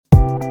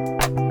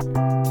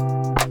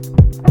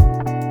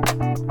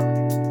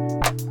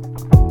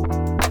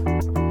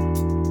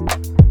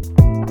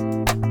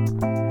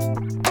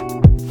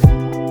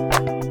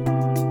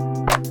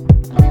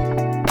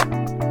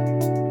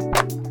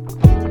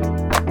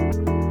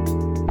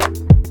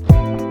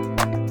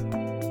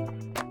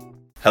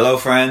Hello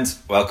friends,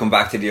 welcome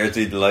back to the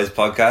Earthly Delights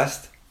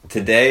podcast.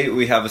 Today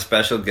we have a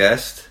special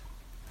guest,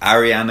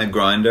 Ariana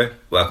Grindr.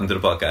 Welcome to the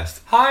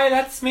podcast. Hi,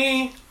 that's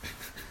me.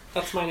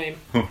 That's my name.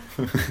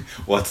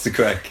 What's the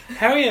crack?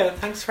 How are you?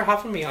 Thanks for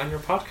having me on your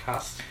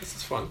podcast. This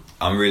is fun.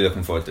 I'm really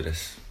looking forward to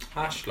this.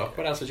 Ash, look,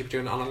 what else would you be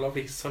doing on a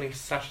lovely sunny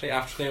Saturday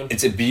afternoon?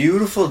 It's a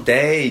beautiful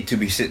day to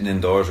be sitting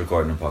indoors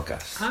recording a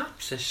podcast.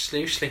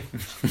 Absolutely.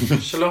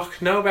 So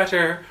look, no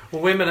better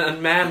women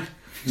and men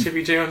to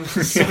be doing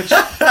such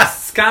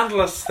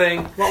scandalous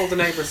thing. What will the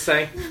neighbours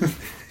say?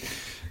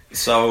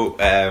 So,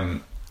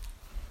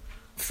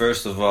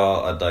 first of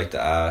all, I'd like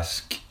to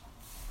ask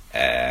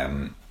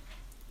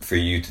for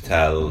you to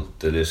tell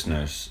the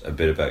listeners a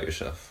bit about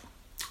yourself.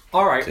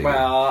 Alright,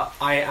 well,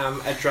 I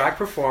am a drag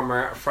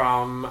performer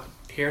from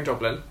here in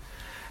Dublin.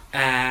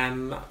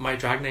 My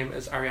drag name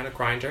is Ariana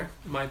Grindr.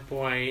 My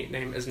boy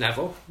name is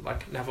Neville,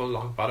 like Neville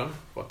Longbottom,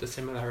 but the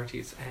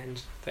similarities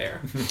end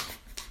there.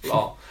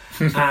 Lol.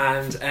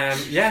 And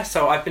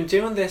so I've been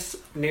doing this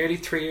nearly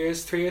 3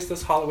 years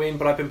this Halloween,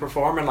 but I've been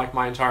performing like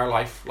my entire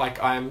life.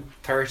 Like I'm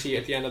 30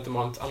 at the end of the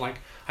month, and like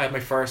I had my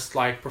first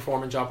like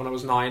performing job when I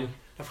was 9.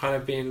 I've kind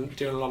of been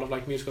doing a lot of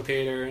like musical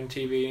theatre and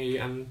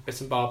TV and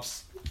bits and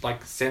bobs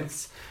like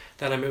since.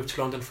 Then I moved to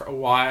London for a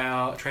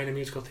while, trained in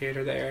musical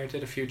theatre there,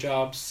 did a few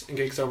jobs and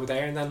gigs over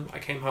there, and then I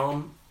came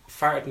home,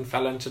 farted and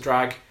fell into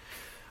drag,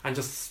 and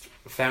just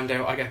found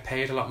out I get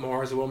paid a lot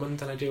more as a woman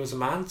than I do as a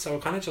man, so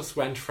it kind of just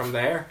went from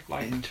there.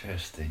 Like,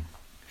 interesting.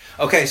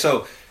 Okay,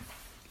 so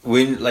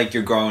when like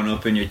you're growing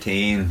up in your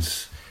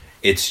teens,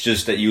 it's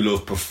just that you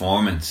love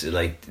performance.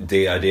 Like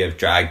the idea of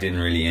drag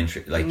didn't really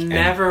interest. Like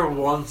never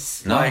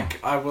once. No.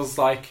 Like I was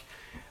like,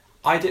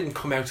 I didn't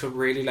come out to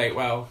really late.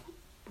 Well,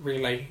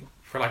 really late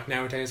for like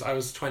nowadays. I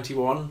was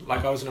 21.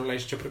 Like I was in a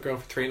relationship with a girl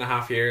for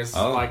 3.5 years.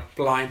 Oh. Like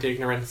blind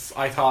ignorance.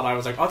 I thought I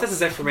was like, oh, this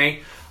is it for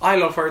me. I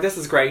love her. This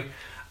is great.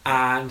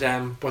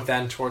 And but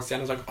then towards the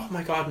end I was like, oh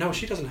my god, no,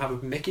 she doesn't have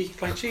a Mickey.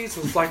 Like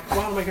Jesus, like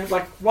what am I gonna,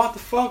 like what the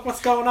fuck,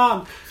 what's going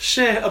on?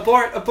 Shit,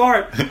 abort.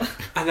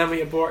 And then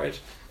we aborted,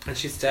 and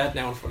she's dead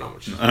now.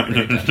 She's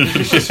really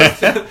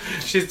dead.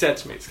 she's dead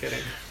to me. It's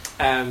kidding.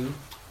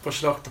 But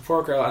she looked, the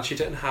poor girl, and she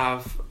didn't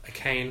have a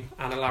cane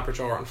and a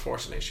Labrador.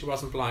 Unfortunately, she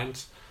wasn't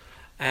blind.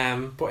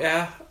 But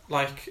yeah,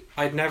 like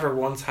I'd never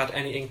once had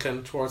any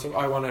inkling towards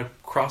I want to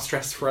cross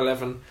dress for a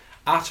living.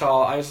 At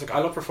all. I was like, I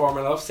love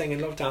performing, I love singing,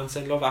 love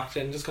dancing, love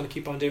acting, I'm just going to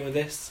keep on doing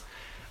this.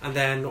 And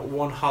then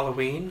one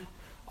Halloween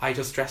I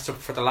just dressed up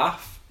for the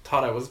laugh,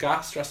 thought I was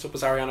gas, dressed up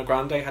as Ariana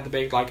Grande, had the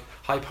big like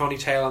high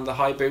ponytail and the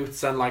high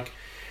boots and like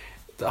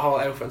the whole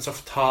outfit and stuff,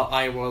 thought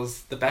I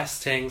was the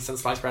best thing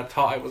since sliced bread,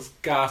 thought I was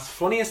gas.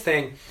 Funniest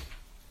thing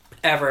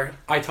ever,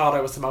 I thought I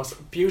was the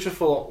most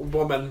beautiful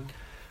woman,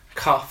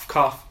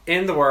 cough,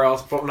 in the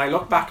world, but when I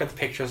look back at the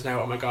pictures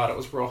now, oh my god, it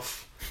was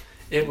rough.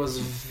 It was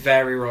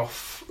very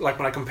rough. Like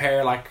when I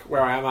compare like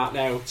where I am at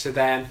now to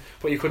then,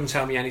 but you couldn't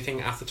tell me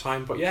anything at the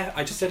time. But yeah,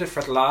 I just did it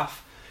for the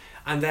laugh.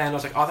 And then I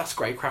was like, oh, that's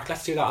great crack,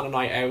 let's do that on a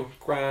night out.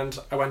 Grand.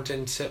 I went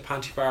into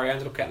Panty Bar, I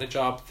ended up getting a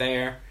job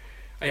there.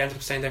 I ended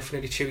up staying there for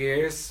nearly 2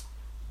 years.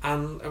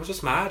 And I was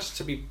just mad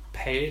to be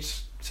paid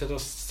to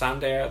just stand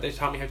there. They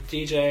taught me how to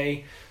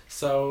DJ.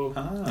 So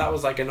that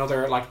was like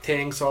another like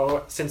thing.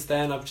 So since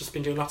then I've just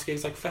been doing lots of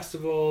gigs like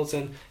festivals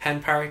and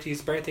hen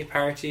parties, birthday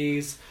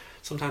parties.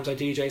 Sometimes I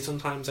DJ,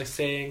 sometimes I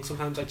sing,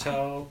 sometimes I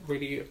tell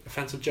really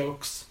offensive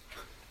jokes,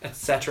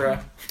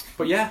 etc.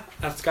 But yeah,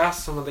 that's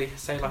gas. Some of they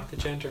say like the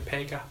gender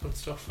pay gap and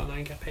stuff, and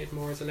I get paid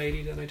more as a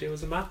lady than I do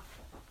as a man.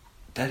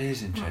 That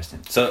is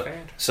interesting. So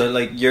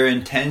like your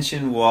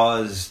intention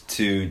was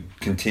to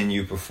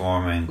continue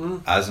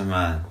performing as a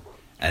man,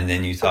 and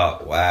then you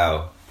thought,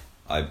 wow,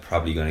 I'm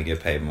probably going to get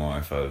paid more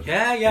if I...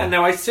 Yeah.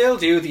 Now I still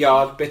do the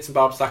odd bits and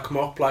bobs that come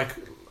up.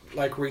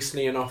 Like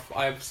recently enough,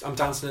 I'm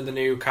dancing in the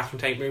new Catherine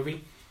Tate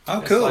movie. Oh,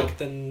 cool. It's like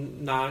the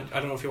Nan. I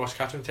don't know if you watch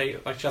Catherine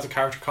Tate. Like she has a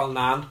character called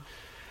Nan,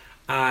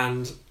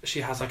 and she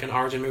has like an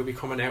origin movie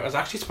coming out. It was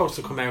actually supposed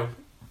to come out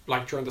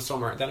like during the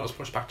summer. Then it was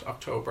pushed back to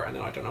October, and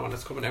then I don't know when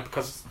it's coming out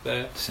because of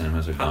the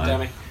cinemas are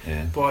pandemic.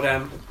 Yeah. But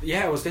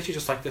it was literally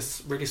just like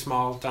this really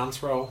small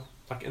dance role.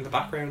 Like in the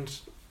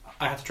background,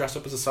 I had to dress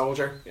up as a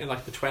soldier in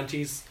like the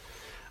 20s,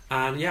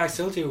 and yeah, I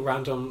still do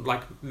random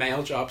like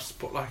male jobs,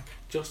 but like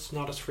just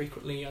not as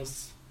frequently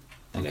as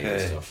the later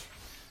stuff.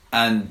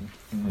 And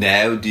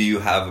now, do you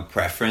have a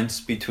preference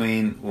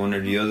between one or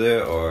the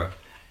other, or?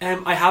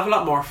 I have a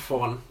lot more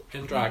fun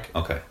in drag.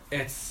 Okay.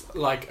 It's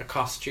like a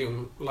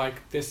costume,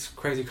 like this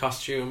crazy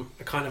costume,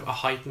 a kind of a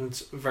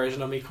heightened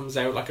version of me comes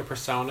out like a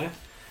persona.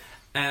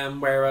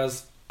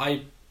 Whereas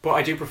I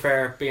do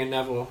prefer being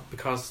Neville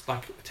because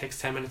like it takes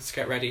 10 minutes to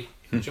get ready.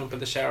 You jump in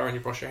the shower and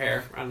you brush your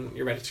hair and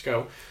you're ready to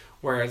go.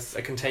 Whereas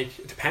it can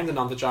take, depending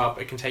on the job,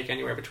 it can take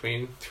anywhere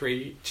between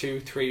 2,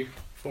 3,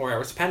 4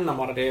 hours, depending on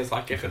what it is.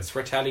 Like if it's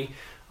for telly,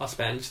 I'll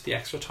spend the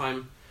extra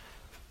time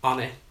on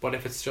it. But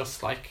if it's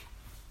just like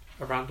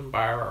a random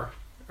bar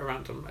or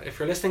random. If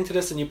you're listening to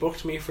this and you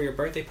booked me for your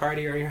birthday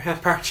party or your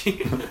head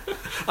party,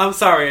 I'm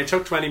sorry, it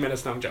took 20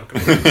 minutes. No, I'm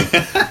joking.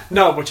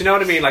 No, but you know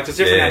what I mean. Like, there's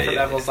different effort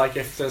levels. Like,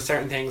 if there's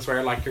certain things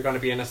where like you're going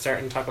to be in a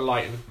certain type of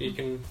lighting, you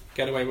can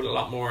get away with a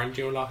lot more and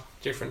do a lot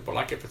different. But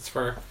like, if it's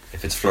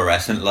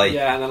fluorescent light,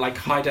 and then like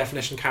high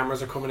definition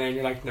cameras are coming in,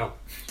 you're like, no,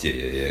 yeah.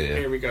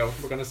 Here we go.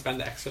 We're going to spend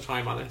the extra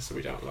time on it so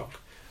we don't look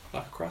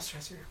like a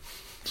cross-dresser.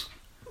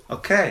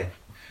 Okay.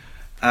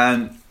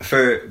 And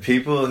for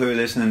people who are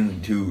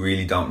listening who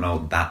really don't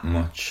know that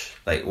much,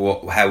 like,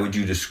 how would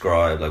you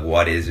describe, like,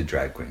 what is a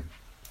drag queen?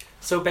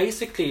 So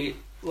basically,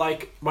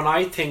 like, when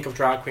I think of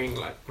drag queen,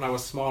 like, when I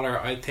was smaller,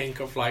 I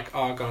think of, like,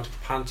 going to the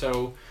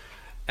panto,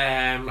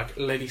 like,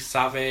 Lily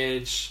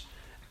Savage,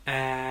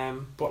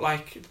 but,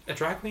 like, a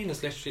drag queen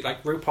is literally,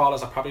 like, RuPaul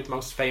is probably the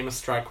most famous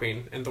drag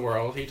queen in the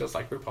world. He does,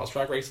 like, RuPaul's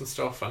Drag Race and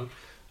stuff, and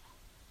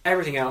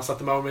everything else at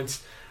the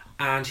moment,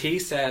 and he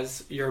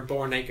says you're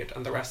born naked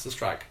and the rest is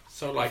drag.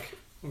 So like,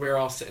 we're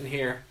all sitting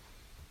here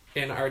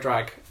in our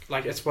drag,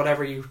 like, it's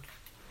whatever you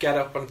get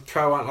up and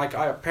throw on. Like,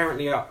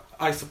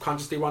 I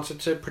subconsciously wanted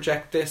to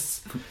project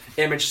this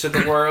image to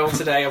the world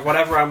today of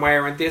whatever I'm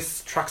wearing,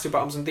 this tracksuit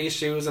bottoms and these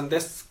shoes and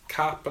this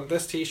cap and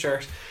this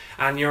t-shirt,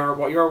 and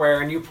what you're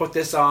wearing, you put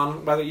this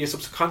on, whether you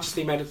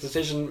subconsciously made a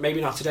decision, maybe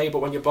not today,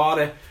 but when you bought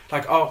it,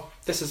 like, oh,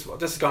 this is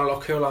going to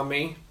look cool on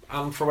me,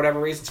 and for whatever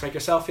reason, to make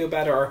yourself feel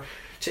better or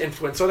to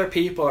influence other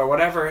people or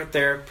whatever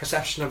their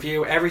perception of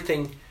you,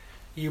 everything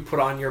you put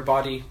on your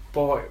body,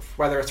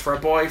 whether it's for a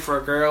boy, for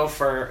a girl,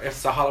 for if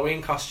it's a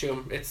Halloween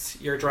costume, it's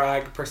your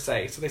drag per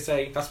se. So they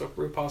say, that's what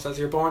RuPaul says,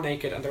 you're born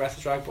naked and the rest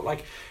is drag. But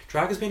like,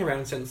 drag has been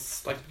around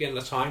since like the beginning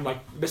of time.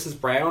 Like,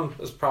 Mrs. Brown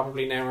is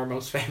probably now our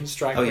most famous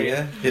drag queen.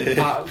 Yeah. Do you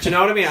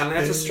know what I mean? And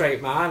that's a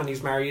straight man, and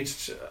he's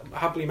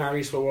happily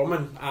married to a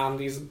woman, and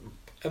he's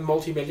a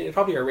multi-million,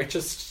 probably our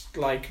richest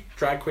like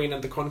drag queen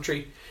in the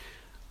country.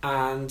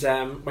 And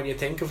when you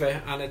think of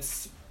it, and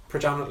it's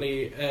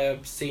predominantly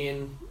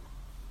seen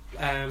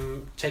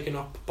taken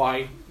up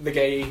by the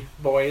gay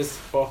boys,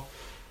 but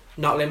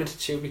not limited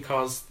to,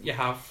 because you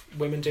have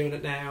women doing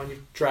it now, and you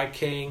have drag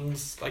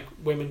kings, like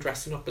women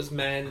dressing up as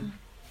men,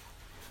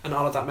 and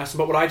all of that mess.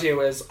 But what I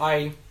do is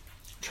I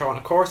throw on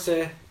a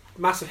corset,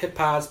 massive hip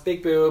pads,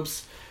 big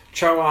boobs,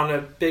 throw on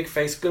a big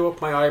face, glue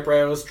up my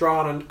eyebrows,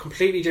 draw on a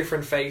completely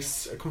different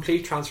face, a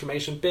complete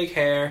transformation, big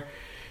hair,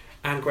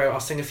 and go out. I'll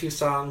sing a few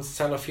songs,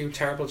 tell a few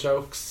terrible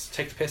jokes,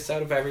 take the piss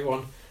out of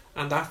everyone,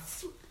 and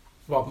that's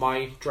what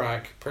my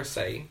drag per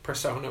se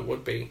persona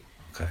would be.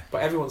 Okay.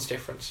 But everyone's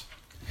different.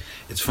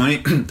 It's funny,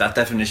 that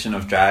definition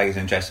of drag is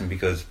interesting,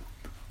 because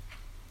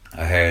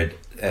I heard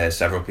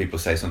several people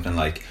say something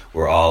like,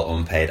 we're all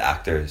unpaid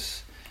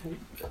actors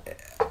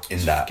in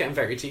that. Getting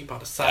very deep on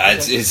the side.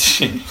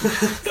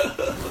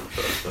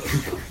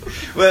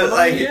 Well,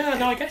 like, yeah,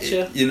 no, I get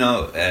you. You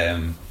know,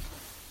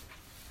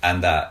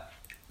 and that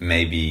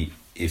maybe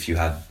if you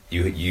had,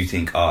 you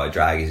think, oh,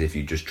 drag is if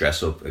you just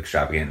dress up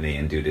extravagantly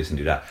and do this and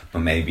do that, but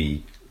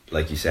maybe,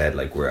 like you said,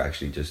 like, we're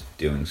actually just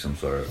doing some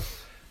sort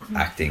of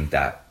acting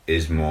that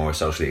is more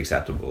socially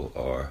acceptable,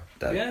 or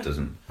that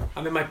doesn't.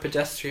 I'm in my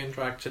pedestrian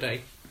drag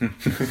today.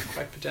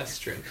 Quite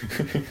pedestrian.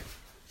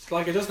 It's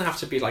like, it doesn't have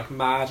to be like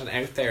mad and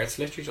out there. It's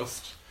literally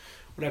just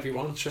whatever you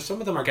want. Sure, some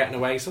of them are getting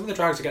away. Some of the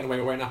drags are getting away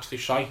with wearing absolute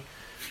shite.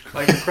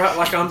 Like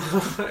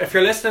if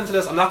you're listening to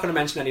this, I'm not going to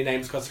mention any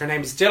names, because her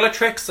name is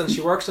Dillatrix and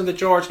she works in the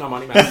George. No, I'm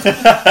only messing.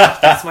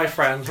 That's my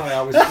friend.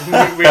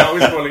 We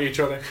always bully each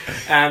other.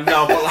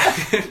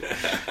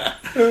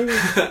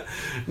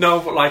 No,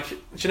 but like, do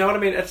you know what I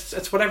mean?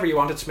 It's whatever you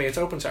want it to be. It's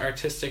open to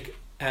artistic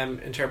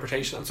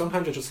interpretation, and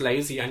sometimes you're just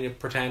lazy and you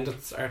pretend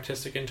it's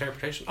artistic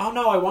interpretation. Oh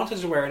no, I wanted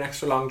to wear an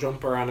extra long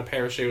jumper and a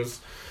pair of shoes.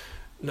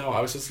 No,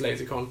 I was just a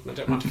lazy cunt and I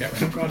didn't want to get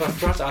rid of it. God, I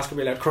forgot to ask if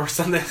we allowed curse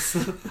on this.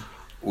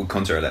 Well,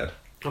 cunts are allowed.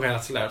 Okay,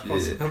 that's allowed.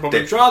 Yeah. But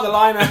we draw the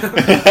line out.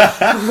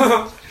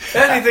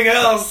 Anything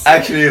else?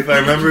 Actually, if I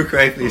remember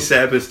correctly,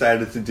 Seb has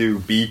started to do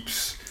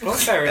beeps. Oh,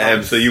 very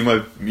nice. So you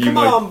might. Come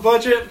on,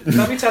 budget.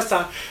 Let me test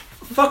that.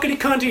 Fuckity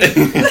cunty.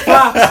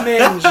 Flaps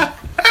minge.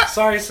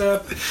 Sorry,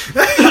 Seb.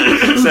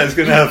 Seb's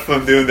gonna have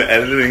fun doing the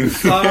editing.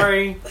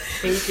 Sorry.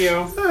 Thank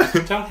you.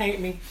 Don't hate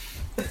me.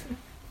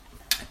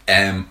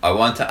 I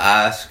want to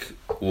ask,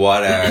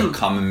 what are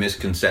common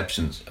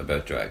misconceptions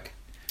about drag?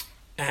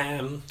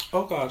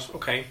 Oh god,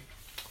 okay.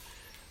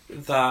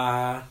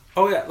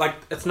 Like,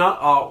 it's not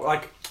all,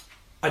 like,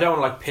 I don't want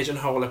to like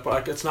pigeonhole it, but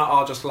like, it's not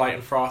all just light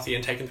and frothy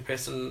and taking the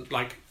piss and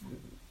like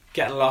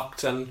getting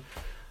locked and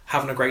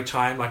having a great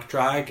time. Like,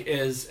 drag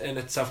is in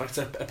itself, like, it's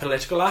a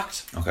political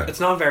act. Okay. It's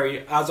not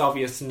very as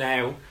obvious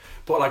now,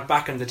 but like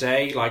back in the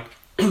day, like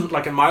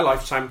like in my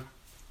lifetime,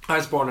 I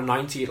was born in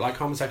 90, like,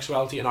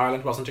 homosexuality in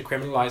Ireland wasn't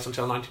decriminalised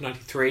until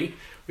 1993.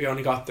 We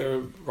only got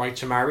the right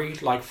to marry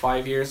like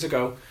 5 years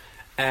ago.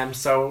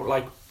 So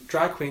like,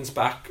 drag queens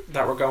back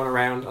that were going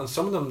around, and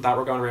some of them that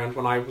were going around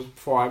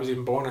before I was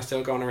even born are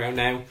still going around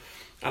now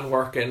and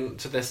working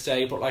to this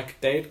day, but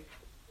like, they'd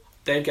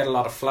get a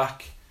lot of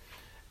flack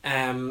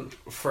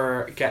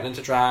for getting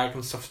into drag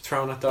and stuff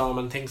thrown at them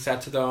and things said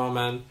to them,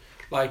 and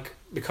like,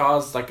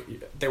 because like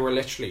they were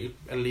literally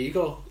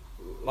illegal,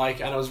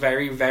 like, and it was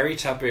very, very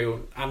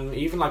taboo. And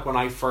even like when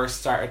I first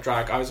started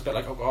drag, I was a bit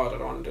like, oh god, I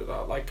don't want to do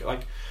that,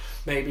 like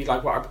maybe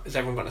like, what is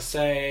everyone going to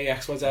say,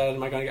 XYZ,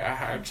 am I going to get a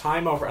hard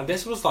time over? And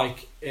this was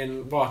like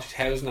in what,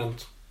 2000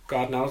 and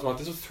god knows what,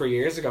 this was 3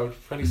 years ago,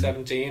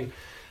 2017,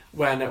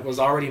 when it was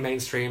already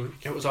mainstream.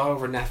 It was all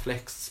over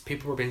Netflix,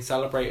 people were being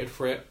celebrated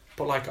for it.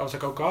 But like, I was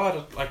like, oh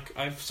god, like,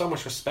 I have so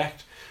much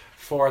respect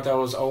for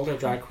those older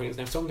drag queens.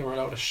 Now some of them were a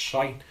load of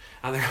shite,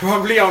 and they're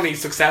probably only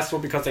successful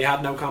because they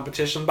had no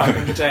competition back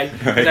in the day,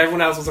 because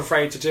everyone else was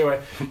afraid to do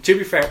it, to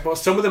be fair. But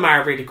some of them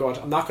are really good.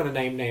 I'm not going to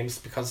name names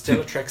because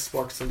Stillatrix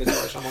works in this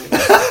world. I'm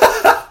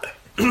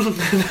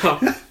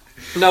only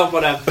no,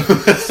 but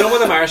some of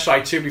them are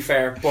shy, to be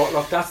fair. But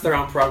look, that's their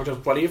own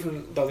prerogative. But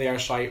even though they are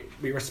shy,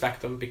 we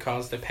respect them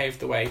because they paved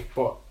the way.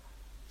 But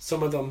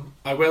some of them,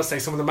 I will say,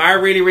 some of them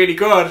are really, really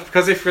good.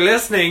 Because if you're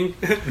listening,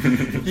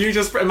 you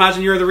just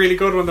imagine you're the really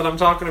good one that I'm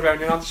talking about,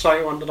 and you're not the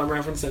shy one that I'm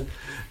referencing.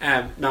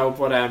 Oh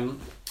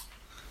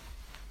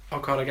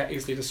god, I get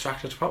easily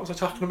distracted. What was I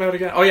talking about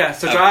again? Oh yeah,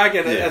 so drag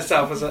in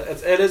itself is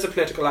it is a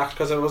political act,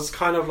 because it was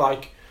kind of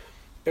like,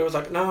 it was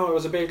like, no, it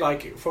was a big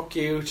like fuck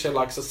you to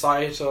like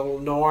societal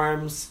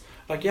norms.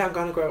 Like, yeah, I'm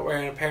gonna go out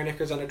wearing a pair of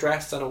knickers and a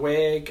dress and a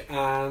wig,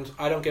 and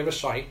I don't give a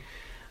shite.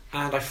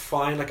 And I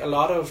find like a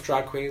lot of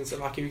drag queens,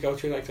 and like if you go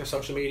through like their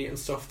social media and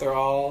stuff, they're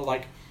all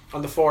like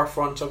on the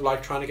forefront of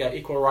like trying to get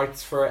equal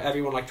rights for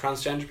everyone, like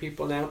transgender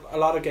people. Now a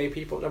lot of gay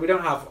people, now we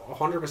don't have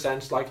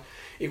 100% like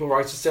equal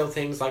rights. There's still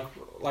things like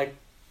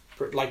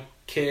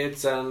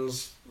kids and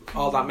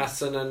all that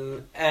messing,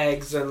 and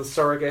eggs and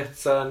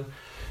surrogates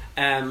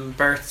and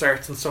birth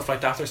certs and stuff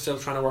like that. They're still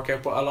trying to work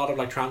out. But a lot of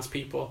like trans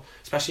people,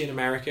 especially in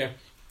America,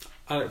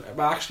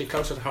 well, actually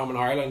closer to home in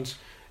Ireland,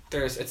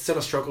 it's still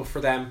a struggle for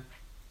them.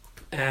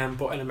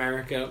 But in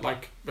America,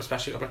 like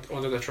especially like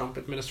under the Trump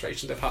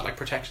administration, they've had like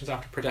protections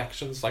after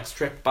protections, like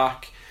stripped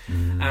back,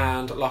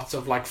 and lots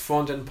of like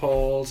funding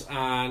pulled,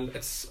 and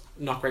it's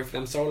not great for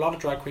them. So a lot of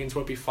drag queens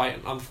will be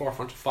fighting on the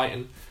forefront of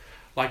fighting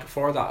like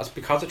for that. It's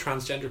because of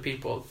transgender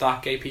people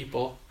that gay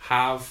people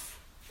have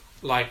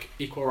like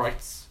equal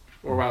rights,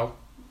 or well,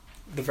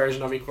 the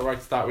version of equal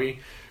rights that we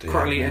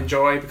currently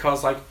enjoy,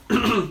 because like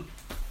the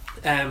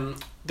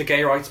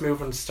gay rights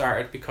movement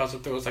started because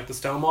of, there was like the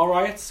Stonewall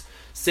riots.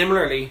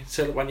 Similarly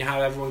to when you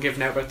have everyone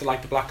giving out about the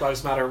Black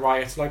Lives Matter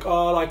riots, like,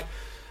 oh, like,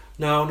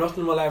 no,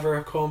 nothing will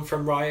ever come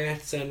from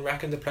riots and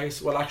wrecking the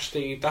place. Well,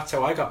 actually, that's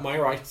how I got my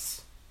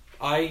rights.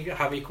 I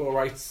have equal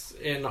rights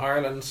in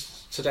Ireland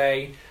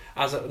today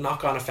as a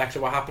knock-on effect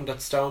of what happened at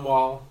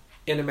Stonewall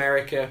in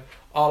America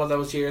all of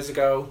those years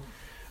ago,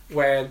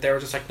 where they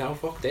were just like, no,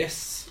 fuck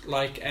this.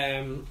 Like,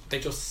 they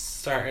just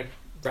started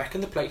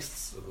wrecking the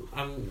place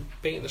and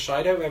beating the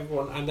shit out of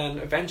everyone, and then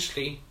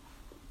eventually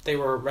they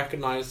were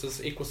recognised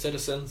as equal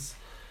citizens.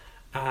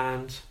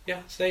 And yeah,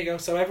 so there you go.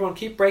 So everyone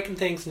keep breaking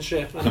things and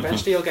shit, and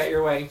eventually you'll get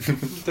your way.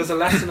 There's a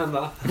lesson in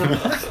that.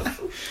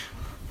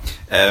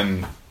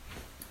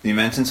 You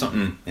mentioned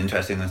something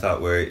interesting, I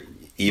thought, where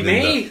even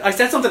me? I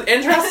said something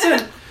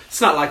interesting? It's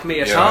not like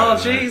me at all,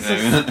 right,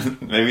 Jesus.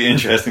 Maybe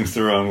interesting's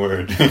the wrong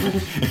word.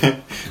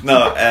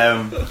 No,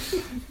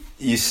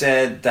 you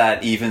said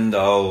that even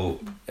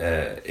though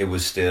it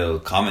was still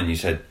common, you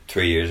said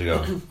 3 years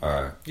ago,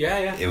 or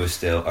it was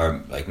still,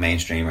 or like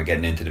mainstream, or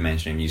getting into the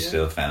mainstream, you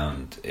still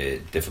found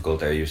it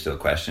difficult, or you're still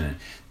questioning.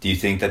 Do you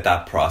think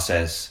that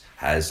process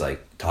has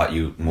like taught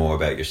you more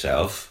about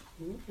yourself?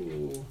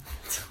 Ooh.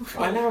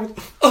 I never never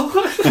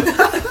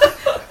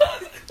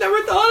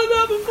thought of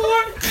that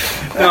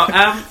before. No,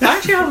 I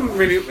actually haven't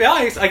really. Yeah,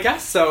 I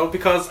guess so,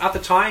 because at the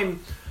time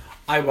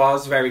I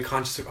was very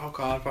conscious of, oh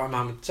god, what are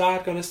mum and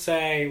dad gonna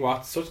say?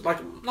 What, so like,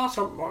 not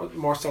so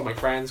more so my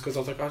friends, because I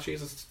was like, oh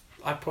Jesus,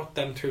 I put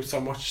them through so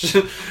much,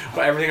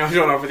 but everything I've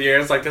done over the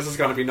years, like, this is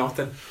gonna be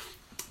nothing.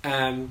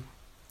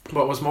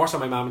 But it was more so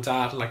my mum and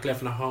dad, like,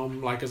 living at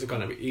home, like, is it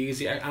gonna be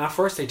easy? And at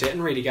first they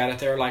didn't really get it.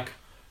 They were like,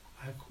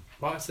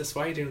 what is this?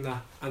 Why are you doing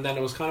that? And then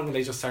it was kind of when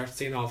they just started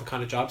seeing all the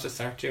kind of jobs I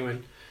started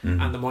doing,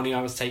 and the money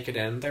I was taking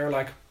in, they were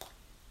like,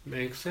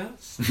 makes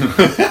sense.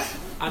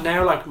 And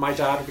now, like, my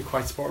dad would be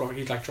quite supportive. Like,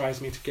 he'd like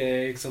drives me to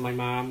gigs, and my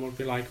mum would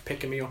be like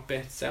picking me up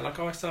bits, saying like,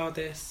 oh, I saw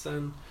this,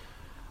 and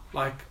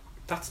like,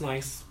 that's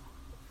nice.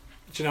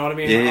 Do you know what I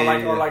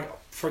mean? Or like,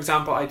 for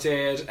example, I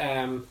did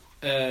an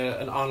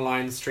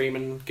online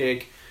streaming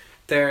gig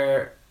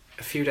there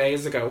a few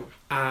days ago,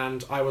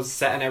 and I was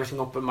setting everything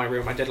up in my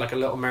room. I did like a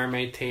Little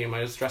Mermaid theme.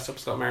 I was dressed up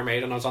as Little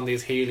Mermaid, and I was on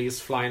these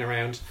Heelys flying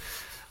around,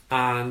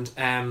 and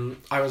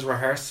I was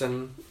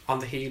rehearsing on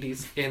the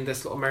Heelys in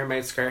this Little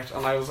Mermaid skirt,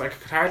 and I was like, I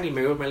could hardly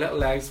move. My little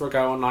legs were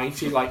going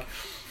 90, like,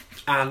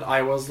 and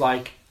I was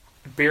like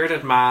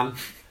bearded man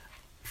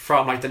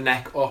from like the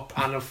neck up,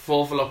 and a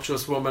full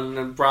voluptuous woman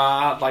in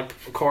bra, like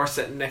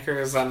corset and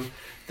knickers, and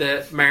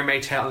the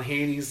mermaid tail and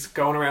Heelys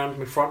going around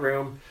my front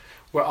room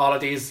with all of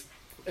these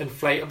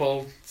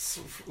inflatable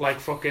like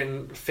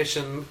fucking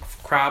fishing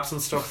crabs and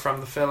stuff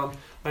from the film.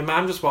 My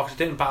mum just walked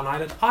in, bat an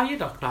eyelid. Oh, you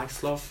look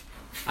nice, love.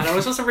 And it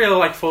was just a real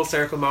like full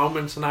circle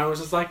moment, and I was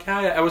just like,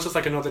 it was just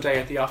like another day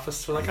at the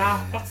office. We're like,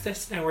 what's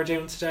this now we're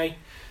doing today?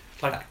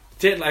 Like,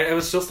 it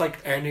was just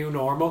like our new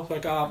normal.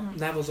 Like,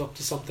 Neville's up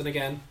to something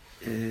again.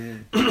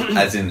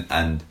 As in,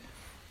 and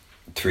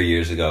 3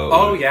 years ago.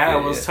 Oh yeah,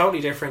 it was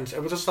totally different.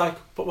 It was just like,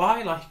 but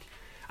why? Like,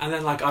 and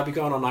then like I'd be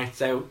going on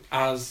nights out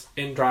as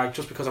in drag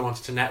just because I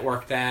wanted to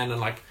network then, and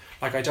like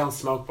I don't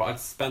smoke, but I'd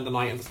spend the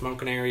night in the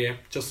smoking area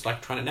just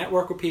like trying to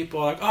network with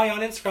people. Like, oh, you're on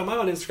Instagram, I'm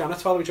on Instagram,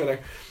 let's follow each other.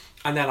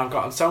 And then I've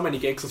gotten so many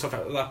gigs and stuff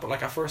like that, but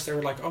like at first they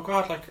were like, oh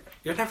god, like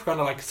you're never going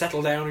to like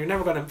settle down, you're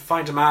never going to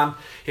find a man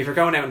if you're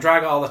going out and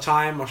drag all the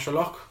time. Well, sure,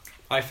 look,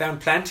 I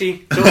found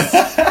plenty.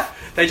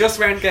 They just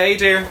weren't gay,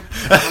 dear. And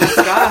it's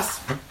gas.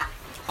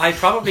 I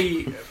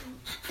probably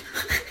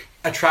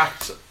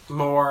attract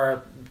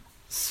more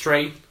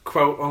straight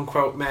quote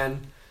unquote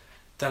men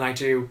than I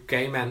do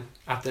gay men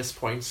at this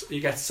point.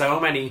 You get so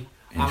many,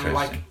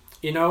 like,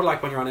 you know,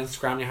 like when you're on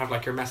Instagram, you have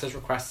like your message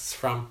requests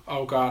from,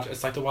 oh god,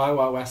 it's like the Wild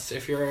Wild West.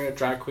 If you're a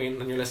drag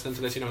queen and you're listening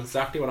to this, you know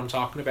exactly what I'm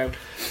talking about.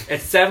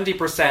 It's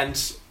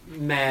 70%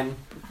 men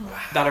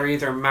that are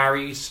either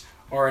married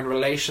or in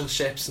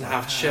relationships and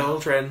have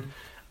children,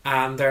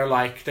 and they're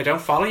like, they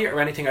don't follow you or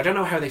anything. I don't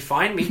know how they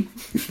find me,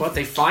 but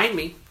they find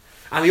me.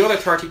 And the other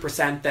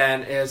 30%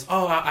 then is,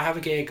 oh, I have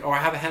a gig, or I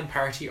have a hen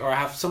party, or I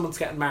have someone's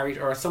getting married,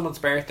 or someone's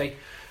birthday.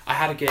 I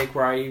had a gig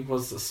where I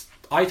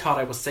thought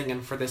I was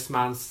singing for this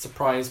man's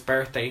surprise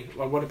birthday.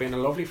 Well, it would have been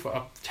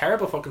a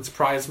terrible fucking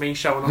surprise, me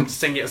showing up to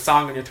sing you a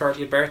song on your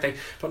 30th birthday.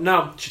 But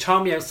no, she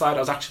told me outside I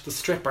was actually the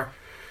stripper.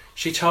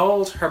 She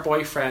told her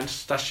boyfriend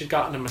that she'd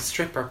gotten him a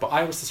stripper, but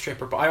I was the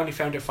stripper, but I only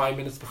found out 5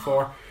 minutes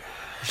before.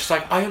 She's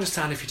like, I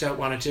understand if you don't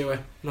want to do it.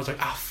 And I was like,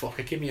 fuck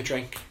it, give me a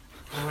drink.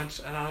 And I went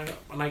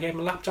and I gave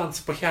him a lap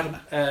dance, but he had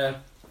a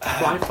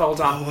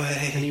blindfold on,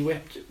 and he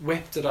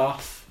whipped it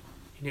off.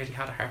 He nearly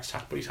had a heart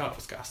attack, but he thought it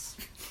was gas.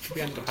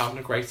 We ended up having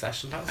a great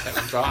session. That was out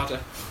in Drogheda.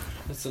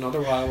 It's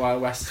another Wild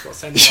Wild West. What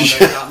sounded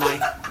that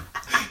night.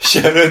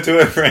 Shout out to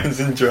our friends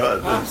in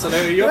Drogheda.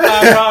 Absolutely, you're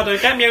bad,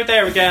 Drogheda. Get me out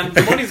there again.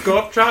 The money's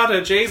good,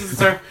 Drogheda. Jesus,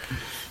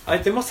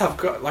 they must have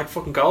got like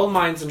fucking gold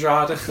mines in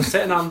Drogheda. They're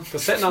sitting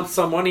on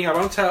some money. I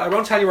won't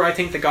tell you where I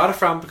think they got it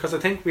from, because I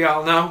think we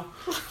all know.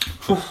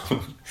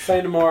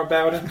 Say no more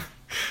about it.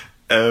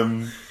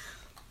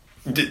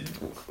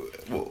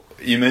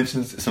 You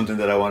mentioned something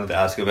that I wanted to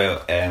ask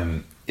about.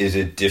 Is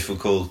it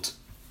difficult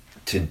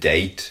to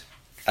date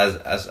as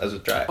a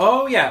drag?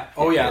 Oh yeah,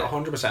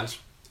 100%.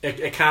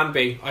 It can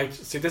be. I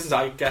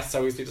guess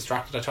so easily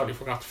distracted. I totally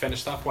forgot to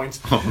finish that point.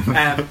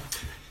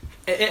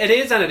 It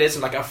is and it isn't.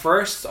 Like at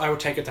first, I would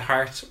take it to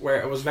heart, where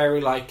it was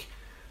very like,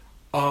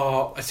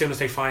 oh, as soon as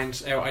they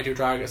find out I do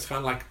drag, it's kind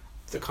of like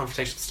the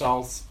conversation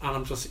stalls,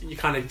 and you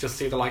kind of just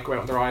see the light go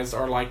out in their eyes,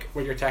 or like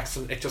when you're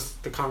texting,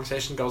 the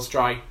conversation goes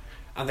dry,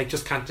 and they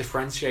just can't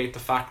differentiate the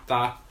fact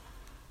that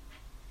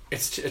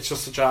it's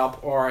just a job,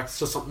 or it's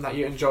just something that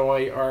you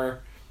enjoy, or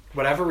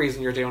whatever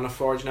reason you're doing it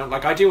for. You know,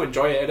 like I do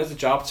enjoy it. It is a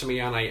job to me,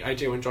 and I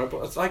do enjoy it.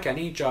 But it's like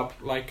any job.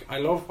 Like I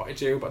love what I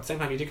do, but at the same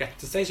time, you do get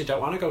to the stage you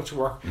don't want to go to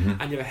work,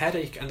 and you have a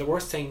headache. And the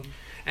worst thing,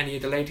 any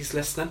of the ladies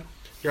listening,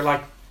 you're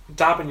like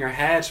dabbing your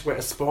head with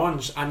a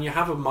sponge, and you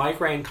have a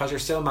migraine because you're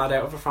still mad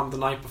out of it from the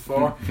night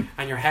before,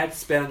 and your head's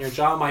spinning, your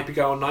jaw might be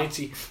going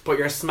 90, but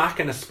you're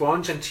smacking a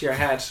sponge into your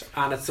head,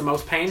 and it's the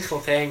most painful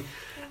thing.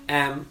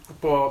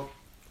 But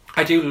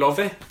I do love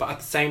it, but at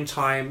the same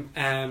time,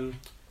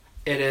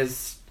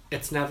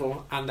 it's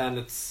Neville, and then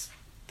it's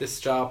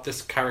this job,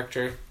 this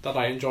character that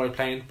I enjoy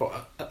playing.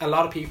 But a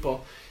lot of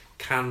people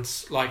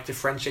can't like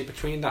differentiate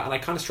between that, and I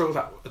kind of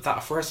struggled with that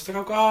at first. It's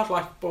like, oh god,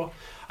 like, but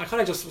I kind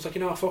of just was like,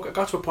 you know, fuck. I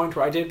got to a point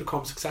where I did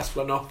become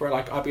successful enough where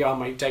like I'd be on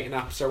my dating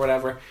apps or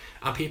whatever,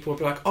 and people would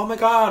be like, oh my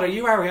god, are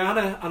you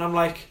Ariana? And I'm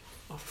like,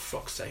 oh for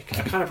fuck's sake.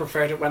 I kind of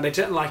preferred it when they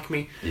didn't like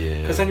me,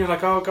 because then you're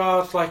like, oh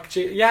god, like,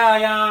 gee, yeah, I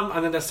am,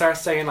 and then they start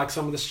saying like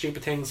some of the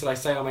stupid things that I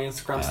say on my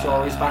Instagram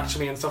stories back to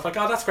me and stuff like,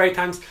 oh that's great,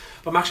 thanks,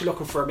 but I'm actually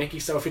looking for a Mickey,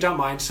 so if you don't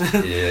mind.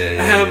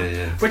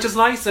 Which is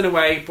nice in a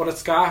way, but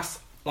it's gas,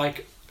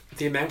 like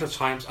the amount of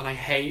times, and I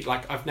hate,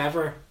 like,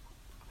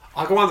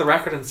 I'll go on the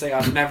record and say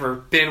I've never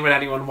been with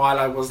anyone while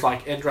I was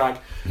like in drag,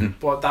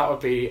 but that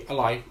would be a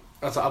lie.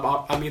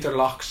 I'm either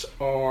locked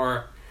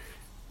and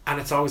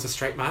it's always a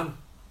straight man.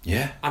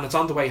 Yeah. And it's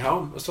on the way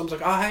home. Someone's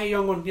like, oh hey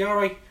young one, you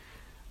alright?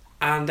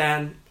 And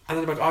then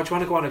they're like, oh do you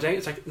want to go on a date?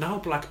 It's like, no,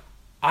 but like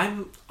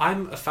I'm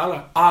a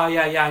fella.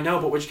 Yeah, I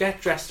know, but would you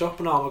get dressed up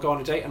and all, we'll go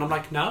on a date? And I'm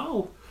like,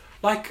 no.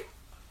 Like,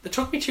 it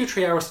took me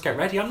 2-3 hours to get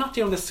ready. I'm not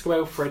doing this to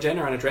go out for a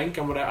dinner and a drink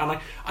and whatever. And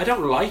I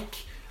don't like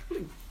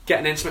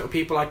getting intimate with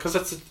people, like, because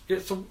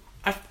it's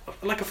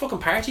like a fucking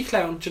party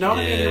clown. Do you know what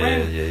I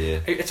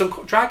mean? Yeah.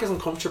 Drag is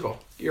uncomfortable.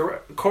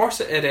 Your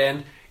corset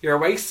in, your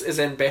waist is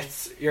in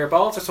bits, your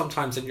balls are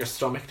sometimes in your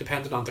stomach,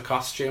 depending on the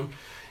costume.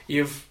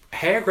 You've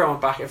hair growing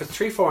back. If it's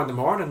 3-4 in the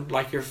morning,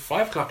 like your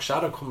 5 o'clock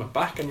shadow coming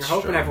back, and you're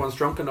hoping everyone's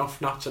drunk enough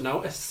not to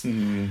notice,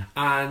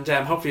 and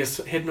hopefully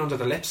it's hidden under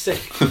the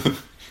lipstick.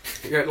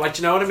 You're like,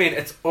 do you know what I mean?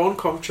 It's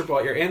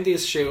uncomfortable. You're in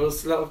these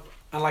shoes, little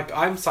And like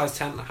I'm size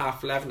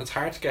 10.5, 11. It's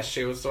hard to get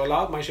shoes, so a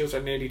lot of my shoes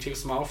are nearly too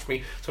small for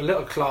me. So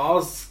little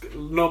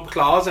numb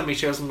claws in my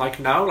shoes. I'm like,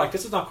 no, like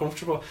this is not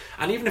comfortable.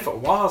 And even if it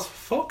was,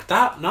 fuck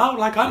that. No,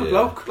 like I'm a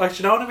bloke. Like,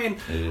 you know what I mean?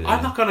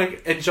 I'm not gonna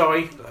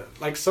enjoy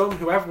like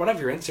whatever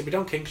you're into. We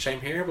don't kink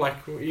shame here. Like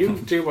you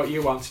do what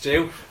you want to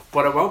do,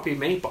 but it won't be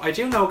me. But I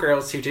do know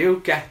girls who do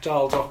get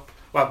dolled up.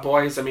 Well,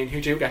 boys, I mean, who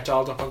do get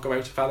dolled up and go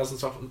out to fellas and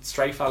stuff, and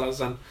straight fellas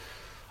and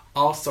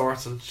all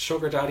sorts, and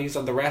sugar daddies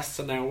and the rest.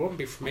 And now it wouldn't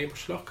be for me,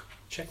 but look,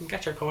 check and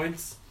get your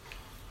coins.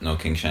 No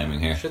king shaming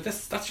here. Sure,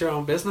 that's your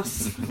own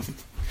business.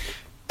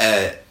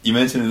 You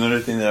mentioned another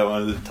thing that I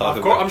wanted to talk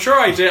about. I'm sure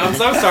I did. I'm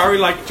so sorry.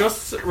 Like,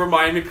 just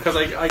remind me, because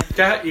I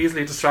get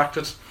easily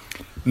distracted.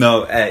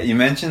 No, you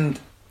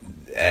mentioned,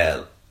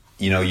 you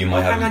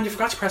might have. Hang on, you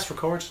forgot to press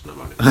record. No,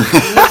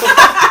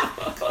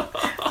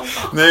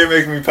 now you're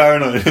making me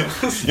paranoid.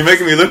 You're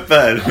making me look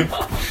bad.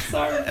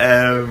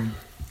 Sorry.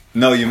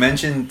 No, you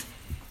mentioned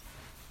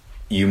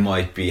you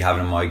might be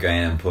having a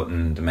migraine and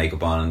putting the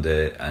makeup on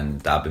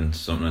and dabbing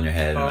something on your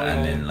head,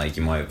 and then like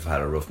you might have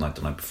had a rough night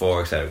the night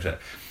before, etc., etc.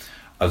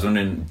 I was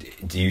wondering,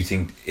 do you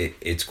think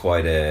it's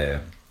quite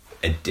a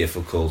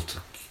difficult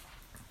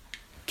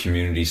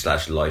community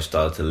 /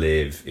 lifestyle to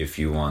live if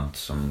you want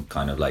some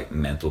kind of like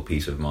mental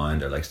peace of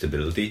mind or like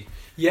stability?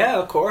 Yeah,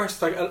 of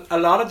course. Like a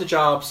lot of the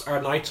jobs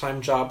are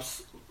nighttime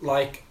jobs.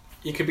 Like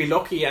you could be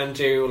lucky and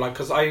do like,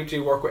 because I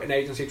do work with an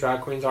agency, Drag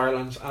Queens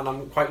Ireland, and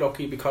I'm quite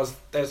lucky because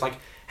there's like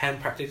hen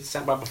parties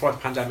before the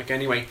pandemic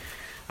anyway,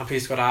 and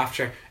please got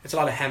after. It's a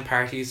lot of hen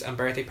parties and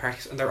birthday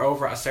parties, and they're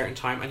over at a certain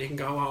time, and you can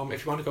go home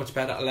if you want to go to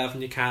bed at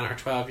 11. You can, or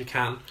 12. You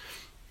can.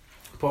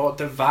 But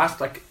the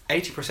vast, like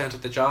 80%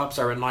 of the jobs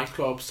are in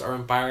nightclubs or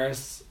in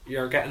bars.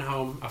 You're getting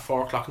home at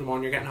 4 o'clock in the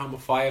morning. You're getting home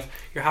at 5.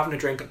 You're having a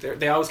drink.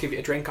 They always give you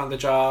a drink on the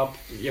job.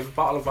 You have a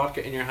bottle of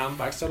vodka in your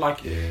handbag. So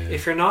like,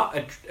 if you're not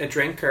a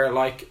drinker,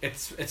 like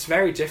it's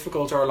very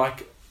difficult. Or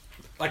like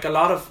a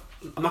lot of,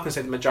 I'm not going to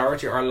say the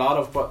majority or a lot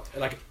of, but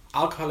like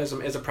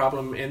alcoholism is a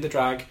problem in the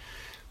drag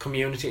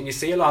community, and you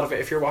see a lot of it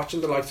if you're watching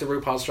the likes of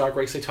RuPaul's Drag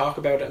Race. They talk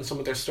about it in some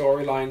of their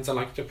storylines, and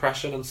like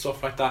depression and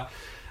stuff like that.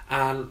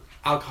 And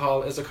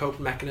alcohol is a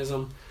coping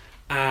mechanism,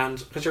 and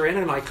because you're in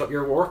a nightclub,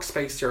 your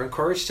workspace, you're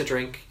encouraged to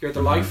drink. You're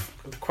the life,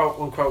 the quote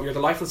unquote, you're the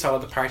life and soul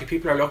of the party.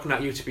 People are looking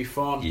at you to be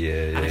fun,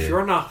 and if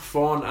you're not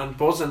fun and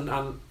buzzing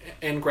and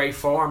in great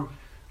form,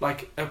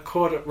 like it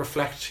could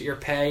reflect your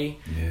pay,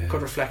 it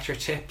could reflect your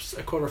tips,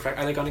 it could reflect,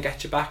 are they going to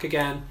get you back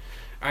again?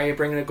 Are you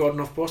bringing a good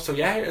enough bus? So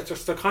yeah, it's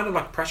just the kind of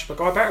like pressure,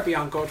 like, oh, I better be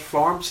on good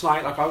form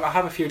tonight. Like I'll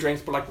have a few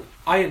drinks, but like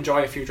I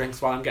enjoy a few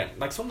drinks while I'm getting,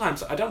 like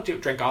sometimes I don't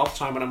drink all the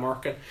time when I'm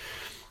working.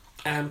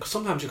 Because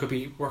sometimes you could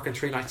be working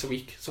 3 nights a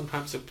week,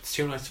 sometimes it's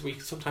 2 nights a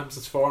week, sometimes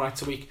it's 4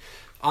 nights a week.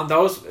 On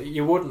those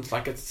you wouldn't,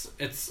 like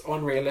it's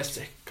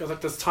unrealistic, because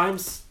like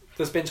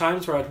there's been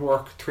times where I'd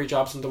work 3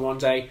 jobs in the one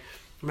day. I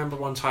remember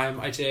one time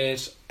I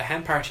did a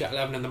hen party at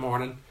 11 in the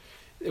morning.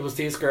 It was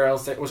these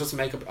girls, it was just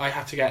makeup. I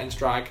had to get into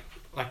drag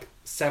like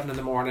 7 in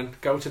the morning,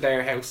 go to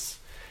their house,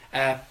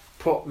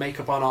 put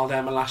makeup on all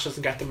them and lashes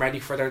and get them ready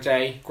for their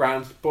day.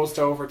 Grand, buzzed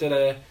over,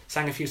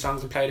 sang a few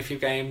songs and played a few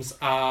games,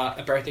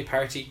 a birthday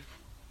party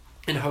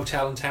in a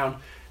hotel in town.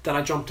 Then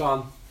I jumped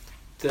on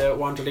the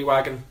Wanderly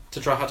wagon to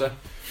Drogheda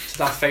to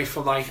that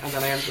fateful night, and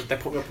then they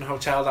put me up in a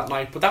hotel that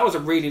night. But that was a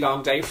really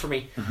long day for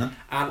me,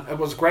 and it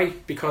was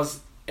great because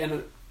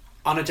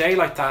on a day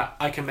like that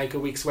I can make a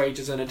week's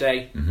wages in a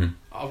day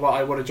of what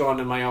I would have done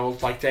in my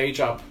old like day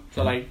job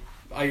that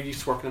I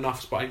used to work in an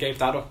office, but I gave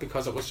that up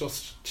because it was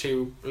just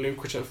too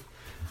lucrative,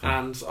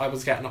 and I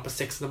was getting up at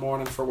 6 in the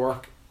morning for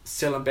work,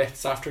 still in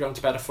bits after going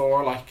to bed at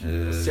 4, like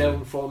still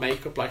in full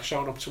makeup, like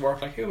showing up to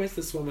work like, who is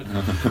this woman?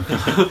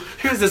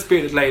 Who is this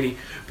bearded lady?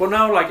 But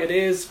no, like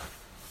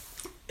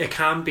it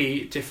can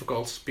be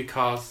difficult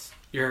because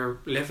you're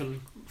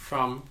living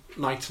from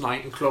night to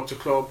night and club to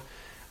club,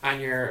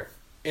 and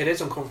it is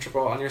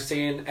uncomfortable, and you're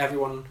seeing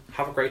everyone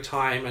have a great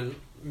time and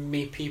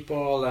meet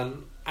people,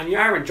 and you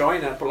are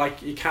enjoying it, but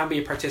like you can be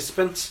a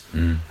participant,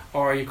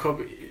 or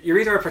you're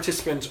either a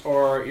participant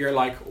or you're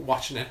like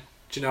watching it.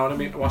 Do you know what I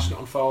mean? Watching it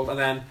unfold, and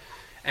then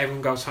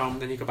everyone goes home,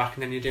 then you go back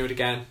and then you do it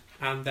again,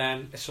 and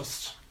then it's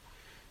just,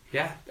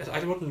 yeah, I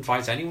wouldn't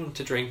advise anyone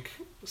to drink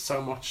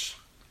so much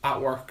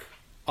at work.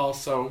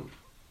 Also,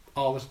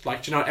 all the,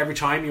 like, do you know, every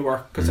time you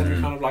work, because then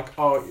you're kind of like,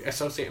 oh,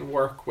 associating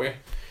work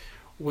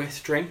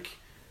with drink,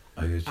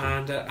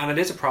 and it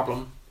is a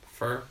problem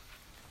for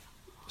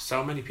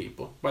so many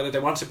people, whether they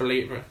want to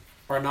believe it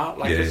or not.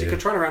 Like, you could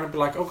turn around and be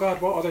like, oh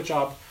God, what other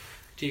job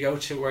do you go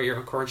to where you're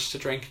encouraged to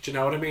drink? Do you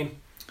know what I mean?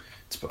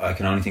 I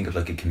can only think of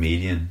like a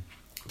comedian.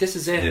 This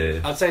is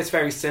it. I'd say it's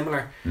very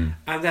similar.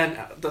 And then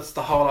that's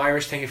the whole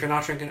Irish thing. If you're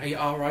not drinking, are you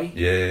all right?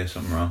 Yeah,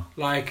 something wrong.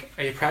 Like,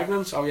 are you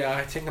pregnant? Oh yeah,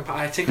 I think I'm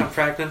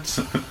pregnant.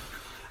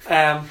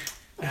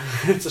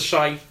 It's a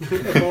shy.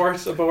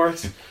 Abort.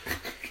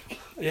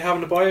 Are you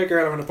having a boy or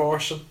girl or an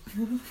abortion?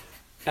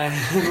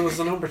 It was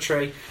the number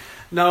 3.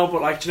 No,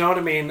 but like, do you know what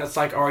I mean? It's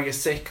like, are you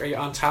sick? Are you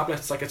on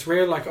tablets? Like, it's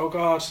real. Like, oh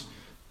God,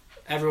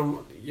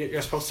 everyone,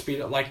 you're supposed to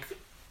be like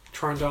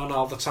turned on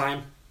all the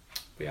time.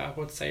 But yeah, I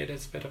would say it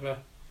is a bit of a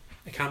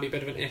it can be a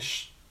bit of an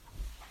ish.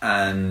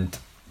 And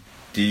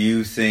do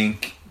you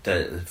think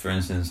that, for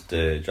instance,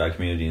 the drag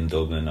community in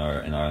Dublin or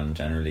in Ireland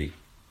generally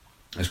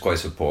is quite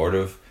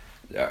supportive?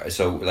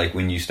 So, like,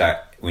 when you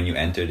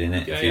entered in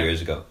it a few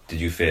years ago, did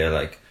you feel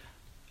like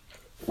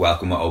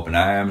welcome with open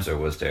arms, or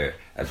was there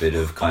a bit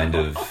of kind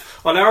of...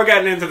 Well, now we're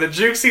getting into the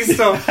juicy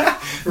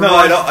stuff. No,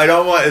 I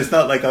don't want... It's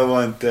not like I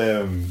want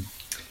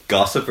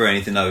gossip or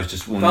anything. I was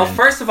just wondering... Well,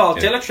 first of all,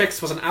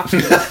 Dillatrix was an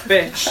absolute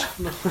bitch.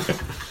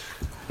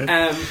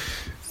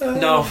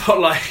 No, but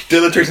like...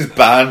 Dillatrix is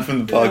banned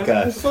from the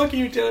podcast. Fuck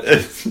you,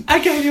 Dillatrix. I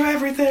gave you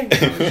everything.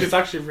 She's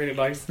actually really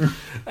nice. No,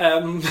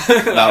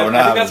 we're not.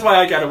 I think that's why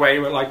I get away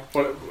with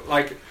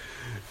like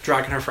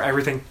dragging her for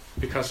everything,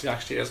 because she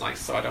actually is nice,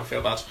 so I don't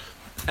feel bad.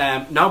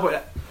 No,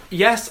 but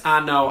yes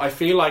and no. I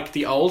feel like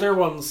the older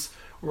ones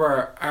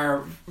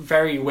are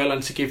very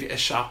willing to give you a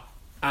shot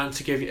and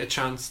to give you a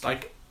chance.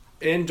 Like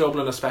in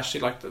Dublin, especially,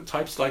 like the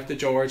types like the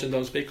George and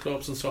those big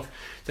clubs and stuff,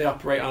 they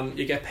operate on,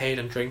 you get paid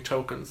in drink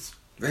tokens.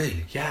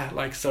 Really? Yeah,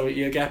 like, so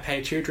you get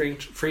paid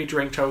free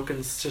drink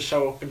tokens to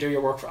show up and do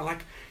your work for, and like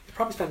you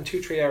probably spend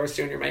 2-3 hours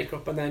doing your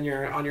makeup, and then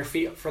you're on your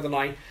feet for the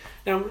night.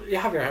 Now you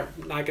have your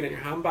nagging in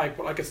your handbag,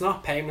 but like, it's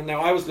not payment.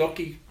 Now I was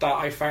lucky that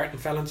I farted and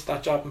fell into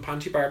that job in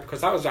Panty Bar,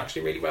 because that was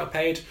actually really well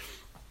paid.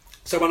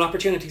 So when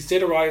opportunities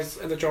did arise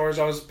in the George,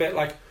 I was a bit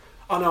like,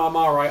 oh no, I'm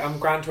alright, I'm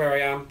grand where I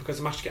am, because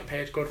I'm actually getting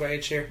paid a good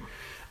wage here.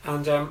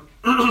 And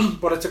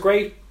but it's a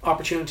great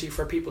opportunity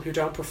for people who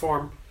don't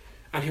perform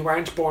and who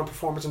aren't born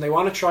performers, and they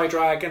want to try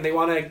drag and they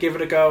want to give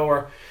it a go,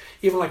 or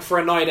even like for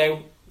a night out.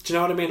 Do you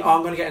know what I mean? Oh,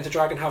 I'm going to get into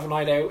drag and have a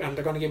night out, and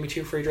they're going to give me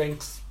 2 free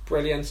drinks.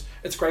 Brilliant.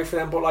 It's great for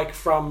them. But like,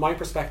 from my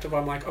perspective,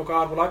 I'm like, oh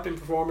god, well, I've been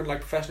performing like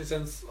professionally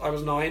since I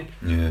was 9.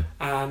 Yeah.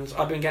 And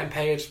I've been getting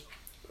paid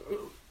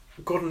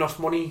good enough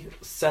money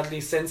steadily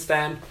since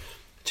then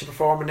to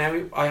perform, and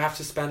now I have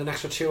to spend an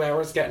extra 2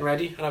 hours getting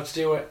ready, and I have to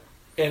do it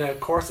in a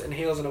corset and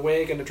heels and a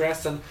wig and a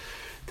dress, and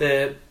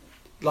the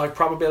like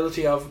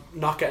probability of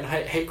not getting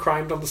hate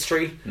crimed on the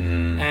street,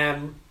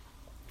 and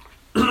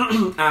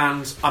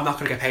I'm not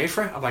going to get paid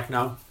for it. I'm like,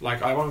 no,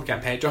 like, I won't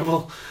get paid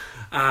double.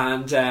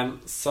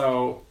 And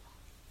so,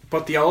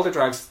 but the older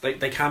drags,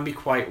 they can be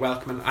quite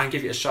welcoming and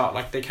give you a shot,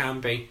 like they can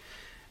be,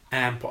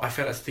 but I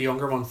feel it's the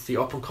younger ones, the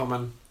up and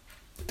coming,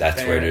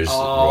 that's where there's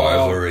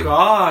rivalry. Oh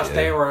god,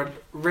 they were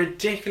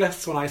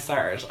ridiculous when I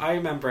started. I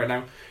remember it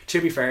now. To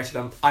be fair to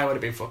them, I would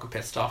have been fucking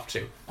pissed off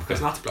too,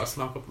 because not to blow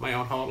smoke up my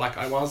own hole, like,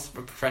 I was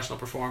a professional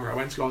performer. I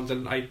went to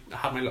London, I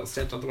had my little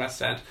stint on the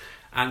West End,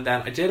 and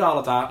then I did all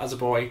of that as a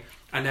boy,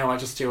 and now I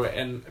just do it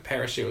in a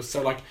pair of shoes.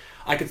 So like,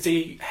 I could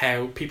see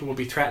how people would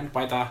be threatened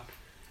by that,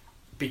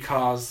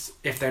 because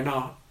if they're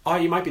not, oh,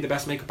 you might be the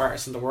best makeup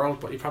artist in the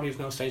world, but you probably have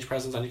no stage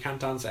presence and you can't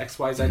dance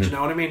XYZ. Do you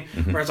know what I mean?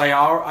 Whereas I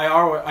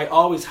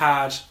always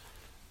had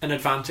an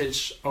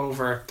advantage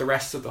over the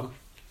rest of them,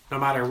 no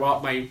matter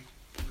what my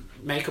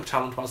makeup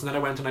talent was. And then I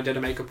went and I did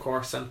a makeup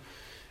course, and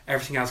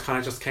everything else kind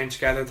of just came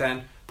together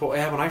then. But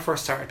yeah, when I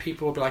first started,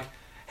 people would be like,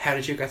 how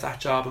did you get that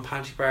job in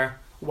Panty Bar?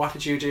 What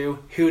did you do?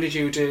 Who did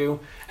you do?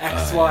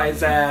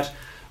 XYZ.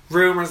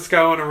 Rumours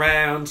going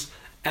around.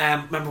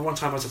 Remember one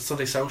time I was at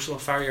Sunday Social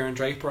with Farrier and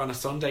Draper on a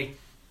Sunday,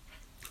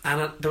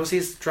 and there was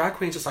these drag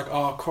queens just like,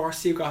 oh, of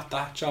course you got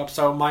that job.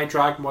 So my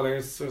drag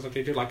mothers, so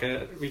they do like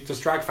there's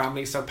drag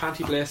families, so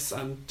Panty Bliss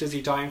and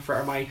Dizzy Dying for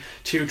are my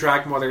 2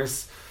 drag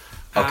mothers.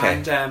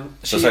 Okay. And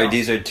so sorry,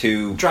 these are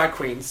 2 drag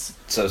queens.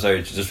 So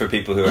sorry, just for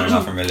people who are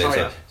not familiar. Oh, so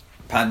yeah.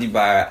 Panty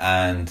Bar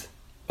and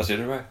what's the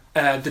other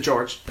bar? The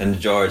George. And the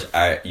George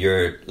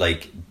you're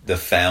like the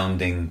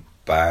founding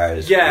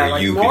bars. Yeah,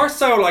 like more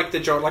so like the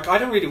George. Like, I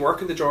don't really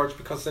work in the George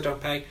because they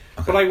don't pay,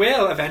 but I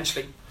will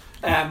eventually.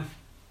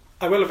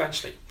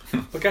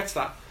 We'll get to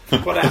that.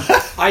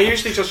 But I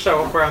usually just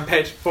show up where I'm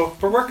paid.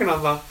 But we're working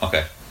on that.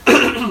 Okay.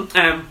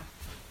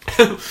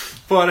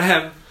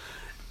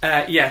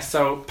 Yeah.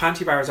 So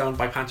Panty Bar is owned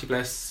by Panty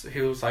Bliss,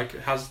 who's like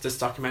has this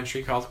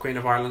documentary called The Queen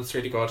of Ireland. It's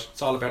really good.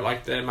 It's all about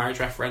like the marriage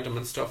referendum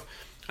and stuff.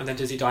 And then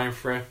Dizzy Dying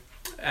for it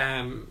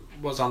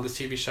was on this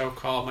TV show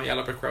called My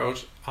Yellow Brick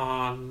Road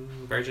on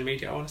Virgin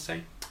Media, I want to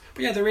say.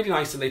 But yeah, they're really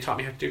nice, and they taught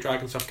me how to do drag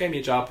and stuff. Gave me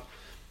a job.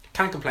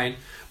 Can't complain.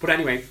 But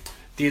anyway,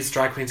 these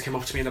drag queens came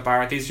up to me in the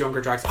bar, these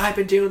younger drags. I've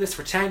been doing this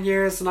for 10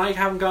 years and I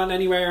haven't gone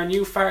anywhere, and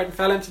you farted and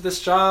fell into this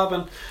job,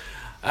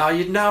 and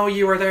you'd know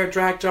you were their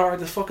drag daughter,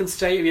 the fucking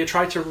state of you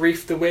tried to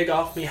reef the wig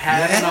off me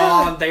head and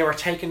all, and they were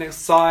taking it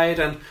aside,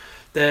 and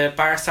the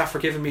bar staff were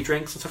giving me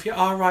drinks and stuff. Yeah,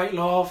 alright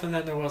love. And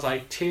then there was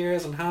like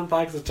tears and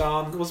handbags of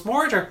Dawn. It was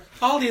murder.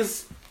 All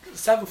these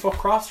 7-foot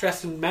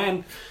cross-dressing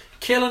men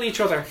killing each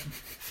other,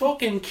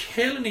 fucking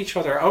killing each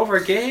other over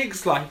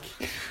gigs. Like,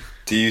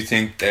 do you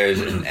think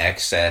there's an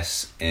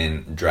excess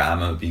in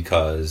drama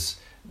because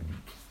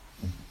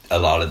a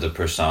lot of the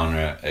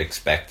persona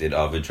expected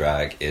of a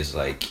drag is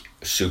like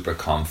super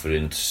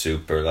confident,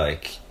 super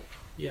like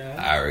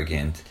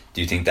arrogant?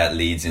 Do you think that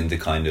leads into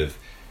kind of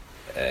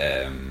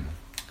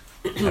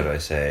how do I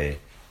say,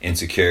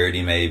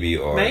 insecurity maybe?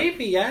 Or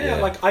maybe, yeah.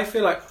 Like, I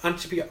feel like, and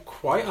to be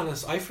quite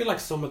honest, I feel like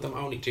some of them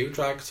only do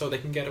drag so they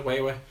can get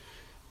away with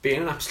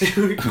being an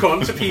absolute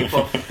cunt to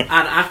people and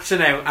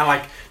acting out, and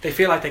like they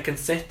feel like they can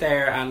sit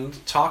there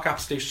and talk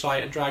absolute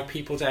shite and drag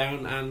people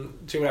down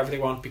and do whatever they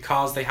want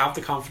because they have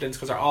the confidence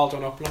because they're all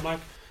done up. And I'm like,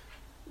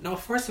 no,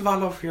 first of all,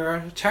 love, you're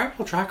a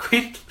terrible drag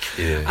queen.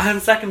 Yeah.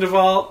 And second of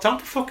all, don't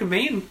be fucking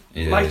mean.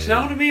 Yeah, like, do you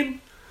know what I mean?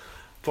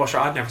 But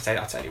sure, I'd never say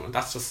that to anyone.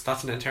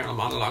 That's an internal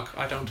monologue.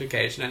 I don't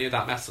engage in any of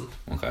that messing.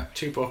 Okay.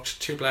 Too booked,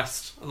 too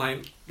blessed. And I,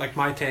 like,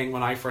 my thing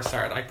when I first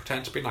started, I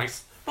pretend to be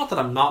nice. Not that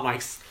I'm not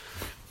nice,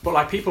 but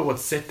like people would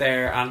sit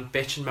there and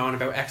bitch and moan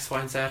about X, Y,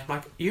 and Z. I'm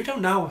like, you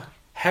don't know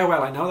how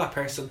well I know that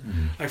person.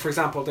 Mm-hmm. Like, for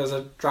example, there's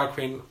a drag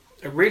queen,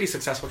 a really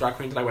successful drag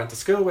queen that I went to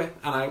school with,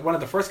 and one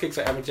of the first gigs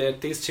I ever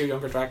did, these two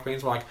younger drag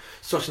queens were like,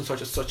 such and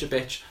such is such a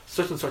bitch,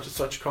 such and such is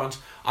such a cunt,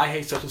 I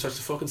hate such and such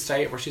to fucking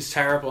stay where she's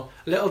terrible.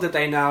 Little did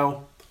they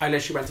know I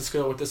literally went to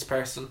school with this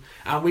person,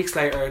 and weeks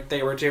later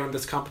they were doing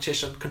this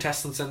competition,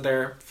 contestants in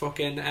their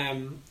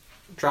fucking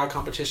drag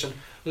competition,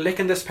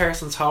 licking this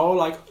person's hole,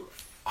 like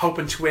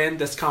hoping to win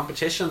this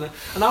competition.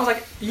 And I was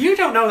like, you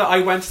don't know that I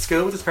went to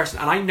school with this person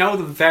and I know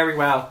them very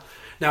well.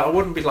 Now, it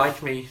wouldn't be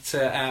like me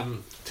to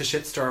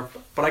shitstorm,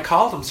 but I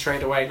called them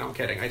straight away. No, I'm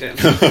kidding, I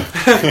didn't.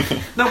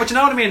 No, but you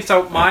know what I mean.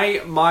 So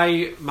my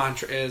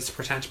mantra is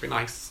pretend to be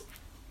nice.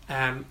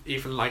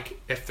 Even like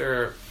if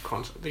they're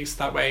cunt, at least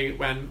that way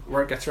when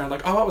word gets around,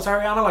 like, oh, what was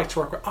Ariana like to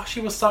work with? Oh, she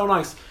was so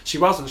nice. She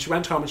wasn't. She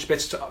went home and she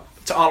bitched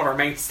to all of her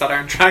mates that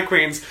aren't drag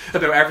queens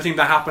about everything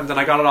that happened, and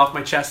I got it off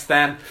my chest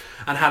then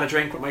and had a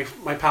drink with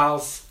my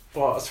pals.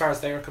 But as far as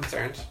they were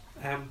concerned,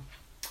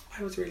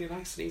 I was really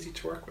nice and easy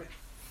to work with.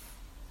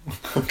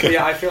 Okay. But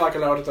yeah, I feel like a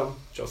lot of them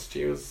just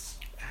use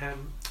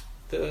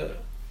the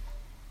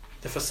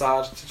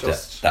facade to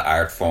just the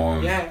art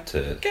form,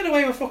 to get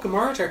away with fucking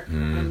murder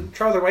and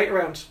throw their weight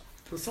around.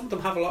 And some of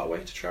them have a lot of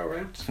weight to throw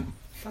around.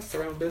 That's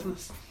their own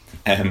business.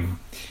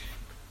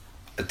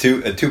 A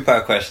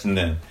two-part question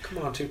then. Come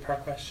on,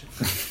 two-part question.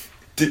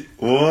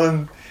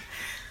 One,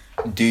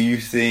 do you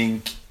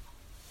think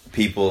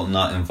people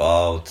not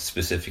involved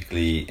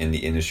specifically in the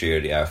industry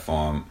or the art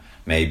form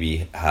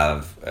maybe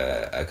have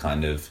a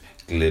kind of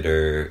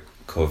glitter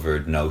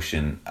covered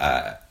notion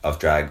of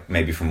drag,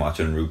 maybe from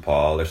watching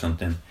RuPaul or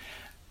something?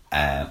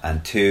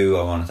 And two,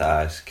 I wanted to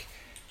ask,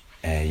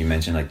 you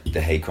mentioned like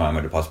the hate crime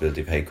or the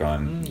possibility of hate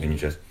crime when you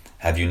just,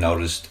 have you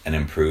noticed an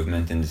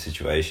improvement in the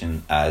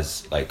situation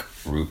as like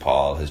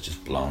RuPaul has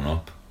just blown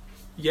up?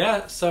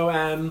 Yeah, so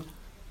I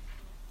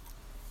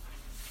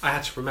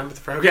had to remember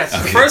the first. Yes,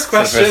 okay. The first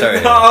question.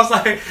 I was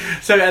like,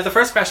 so the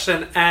first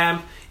question.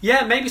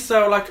 Yeah, maybe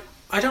so. Like,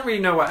 I don't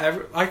really know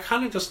whatever. I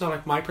kind of just know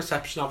like my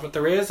perception of it.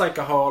 There is like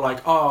a whole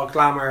like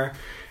glamour,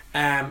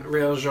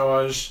 real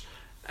zhuzh,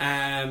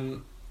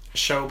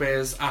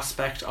 showbiz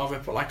aspect of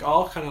it, but like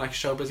all kind of like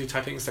showbizy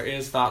type things, there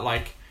is that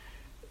like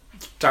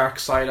dark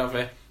side of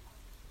it.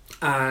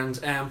 And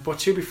but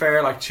to be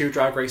fair, like to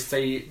Drag Race,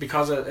 they,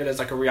 because it is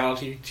like a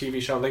reality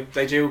TV show,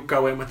 they do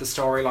go in with the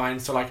storyline.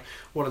 So like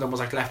one of them was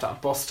like left at a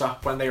bus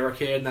stop when they were a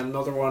kid, and then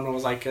another one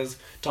was like is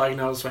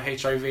diagnosed with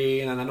HIV,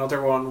 and then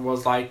another one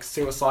was like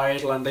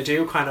suicidal, and they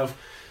do kind of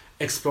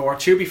explore.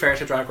 To be fair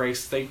to Drag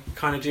Race, they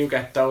kind of do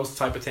get those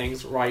type of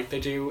things right.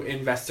 They do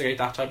investigate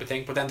that type of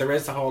thing, but then there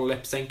is the whole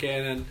lip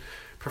syncing and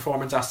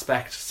performance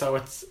aspect, so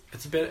it's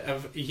a bit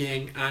of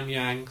yin and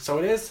yang. So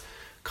it is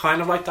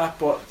kind of like that,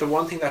 but the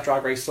one thing that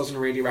Drag Race doesn't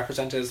really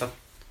represent is that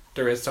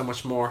there is so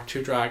much more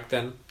to drag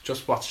than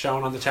just what's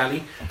shown on the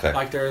telly. Okay.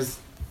 Like there's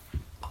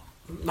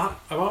not,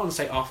 I won't want to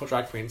say awful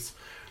drag queens,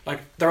 like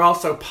they're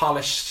also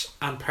polished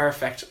and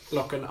perfect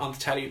looking on the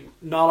telly.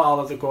 Not all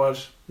of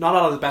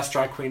the best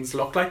drag queens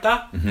look like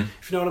that.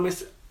 If you know what I mean.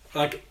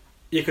 Like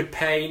you could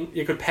pay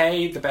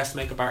the best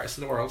makeup artist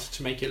in the world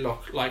to make you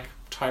look like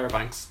Tyra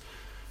Banks,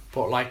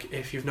 but like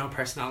if you've no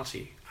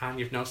personality and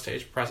you've no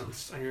stage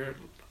presence and you're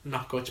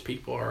not good to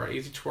people or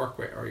easy to work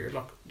with, or you're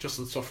just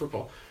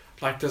insufferable,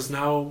 like there's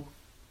no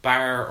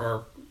bar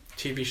or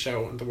TV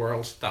show in the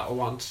world that will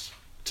want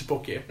to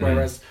book you.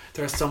 Whereas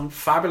there are some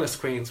fabulous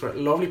queens with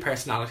lovely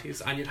personalities,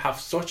 and you'd have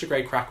such a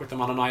great crack with them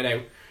on a night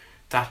out,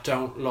 that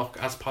don't look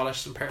as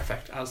polished and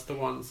perfect as the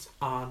ones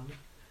on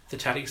the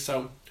telly.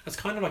 So it's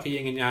kind of like a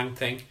yin and yang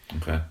thing.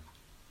 Okay.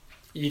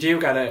 You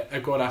do get a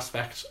good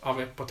aspect of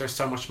it, but there's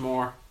so much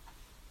more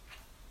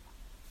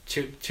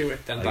to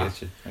it than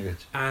that. I get you.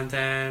 And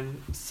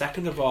then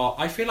second of all,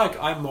 I feel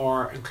like I'm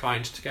more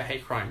inclined to get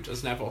hate crimed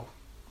as Neville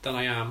than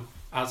I am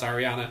as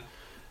Ariana.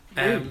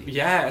 Really?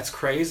 Yeah, it's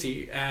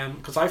crazy.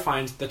 Because I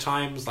find the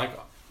times like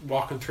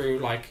walking through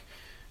like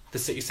the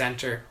city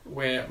centre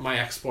with my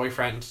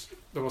ex-boyfriend,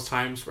 there was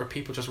times where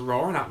people just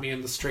roaring at me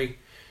in the street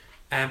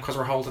because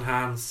we're holding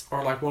hands.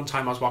 Or like one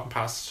time I was walking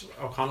past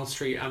O'Connell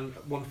Street and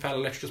one fella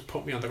literally just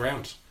put me on the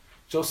ground,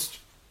 just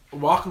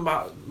walking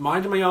back,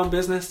 minding my own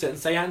business, didn't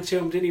say anything to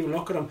him, didn't even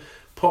look at him,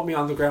 put me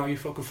on the ground, you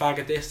fucking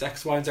faggot, this,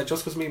 X, Y, and Z,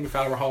 just because me and my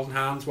fella were holding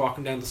hands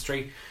walking down the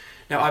street.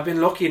 Now, I've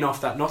been lucky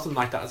enough that nothing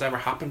like that has ever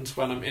happened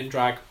when I'm in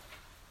drag,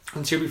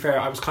 and to be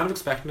fair, I was kind of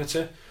expecting it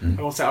to. I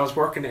won't say, I was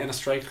working in a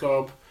straight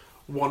club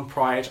one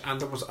Pride,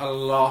 and there was a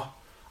lot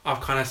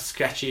of kind of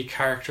sketchy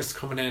characters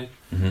coming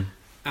in,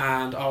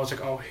 And I was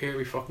like, oh, here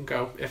we fucking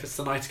go. If it's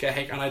the night to get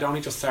hate, and I'd only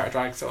just started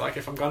drag, so like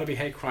if I'm gonna be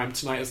hate crimed,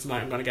 tonight is the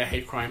night I'm gonna get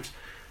hate crimed.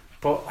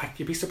 But like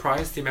you'd be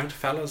surprised the amount of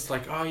fellas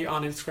like, oh, you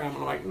on Instagram, and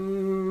I'm like,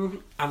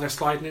 and they're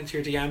sliding into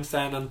your DMs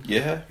then, and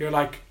you're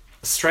like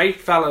straight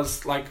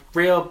fellas, like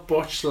real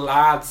butch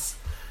lads.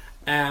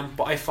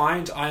 But I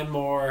find I'd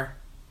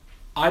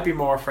be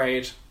more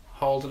afraid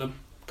holding a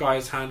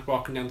guy's hand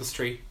walking down the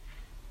street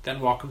than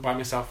walking by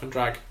myself in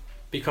drag,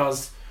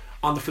 because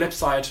on the flip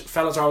side,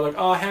 fellas are like,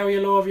 oh, how are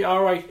you, love? You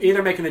alright?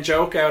 Either making a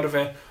joke out of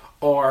it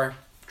or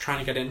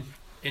trying to get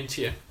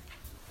into you.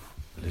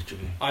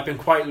 Literally. I've been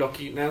quite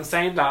lucky. Now,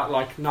 saying that,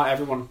 like, not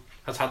everyone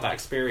has had that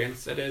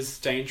experience. It is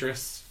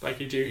dangerous.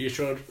 Like, you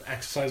should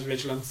exercise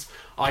vigilance.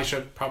 I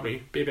should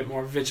probably be a bit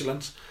more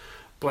vigilant.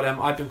 But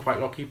I've been quite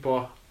lucky,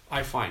 but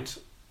I find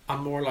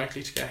I'm more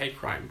likely to get hate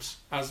crimes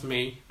as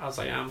me, as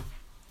I am,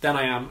 than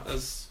I am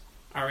as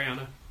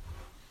Ariana.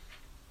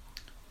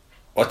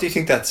 What do you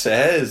think that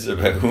says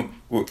about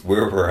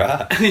where we're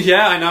at?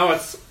 Yeah, I know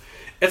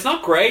it's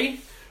not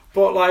great,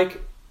 but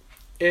like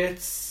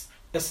it's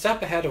a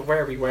step ahead of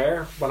where we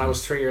were when I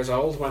was 3 years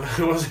old, when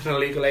I was an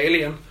illegal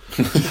alien.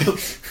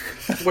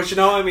 But you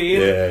know what I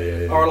mean?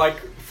 Yeah. Or like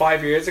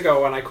 5 years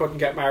ago when I couldn't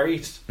get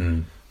married.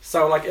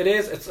 So like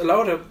it's a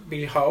load of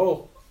me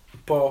whole,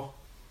 but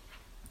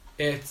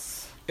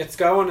it's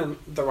going in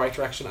the right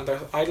direction. And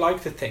I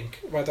like to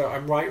think, whether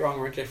I'm right, wrong,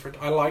 or indifferent,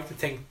 I like to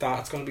think that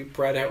it's going to be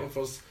bred out of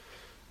us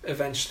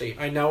eventually.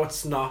 I know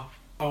it's not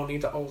only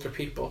the older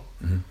people,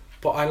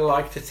 but I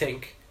like to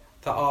think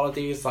that all of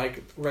these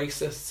like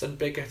racists and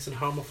bigots and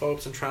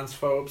homophobes and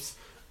transphobes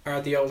are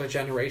the older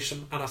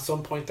generation, and at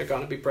some point they're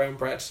going to be brown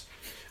bread,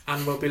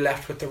 and we'll be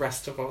left with the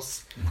rest of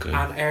us,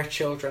 and our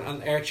children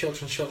and our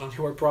children's children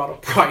who are brought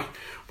up right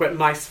with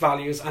nice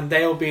values, and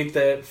they'll be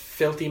the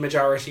filthy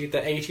majority, the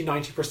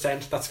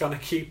 80-90% that's going to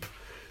keep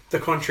the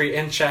country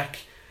in check.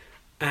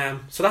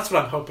 So that's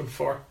what I'm hoping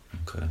for.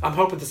 I'm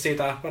hoping to see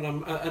that when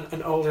I'm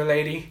an older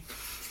lady,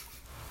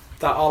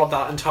 that all of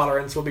that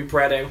intolerance will be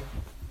bred out.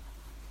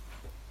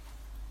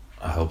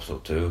 I hope so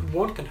too.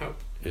 One can hope.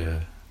 Yeah.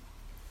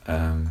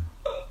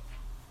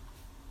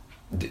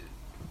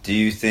 Do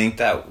you think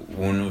that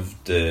one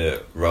of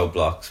the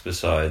roadblocks,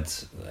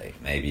 besides like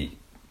maybe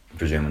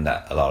presuming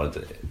that a lot of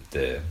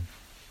the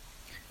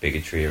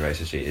bigotry or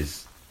racism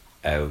is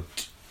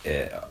out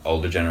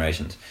older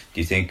generations, do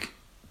you think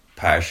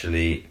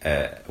partially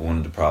one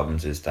of the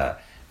problems is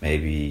that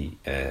maybe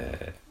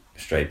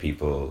straight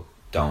people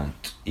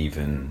don't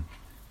even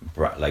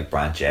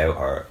branch out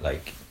or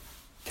like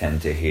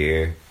tend to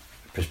hear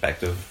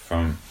perspective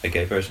from a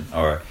gay person?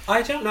 Or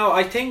I don't know.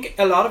 I think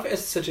a lot of it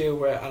is to do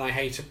with, and I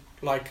hate it,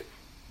 like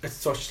it's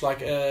such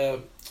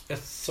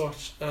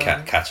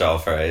catch-all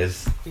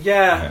phrase.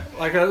 Yeah,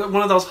 like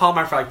one of those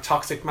hallmarks for like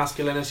toxic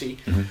masculinity.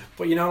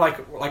 But you know,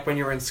 like when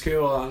you're in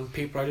school and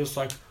people are just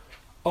like,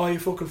 oh, you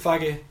fucking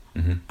faggot.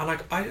 And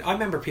like I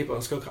remember people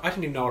in school, I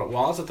didn't even know what it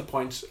was at that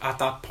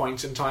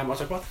point in time. I was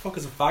like, what the fuck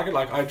is a faggot?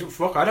 Like I don't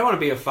want to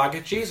be a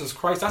faggot. Jesus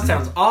Christ, that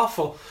sounds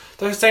awful.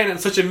 They're saying it in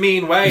such a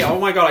mean way. Oh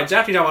my god, I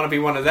definitely don't want to be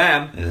one of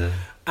them.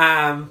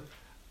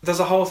 There's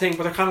a whole thing,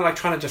 but they're kind of like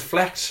trying to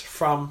deflect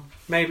from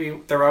maybe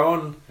their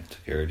own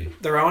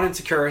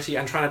insecurity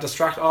and trying to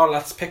distract. Oh,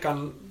 let's pick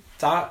on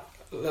that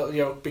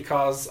little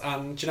because,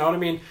 and do you know what I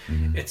mean?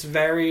 It's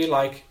very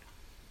like,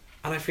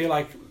 and I feel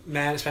like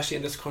men, especially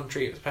in this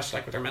country, especially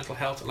like with their mental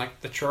health, and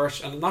like the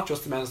church, and not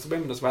just the men, it's the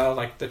women as well.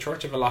 Like the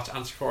church have a lot to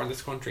answer for in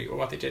this country with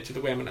what they did to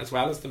the women as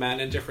well as the men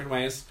in different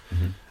ways,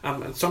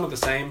 and some of the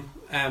same,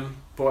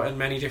 but in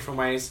many different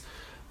ways.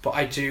 But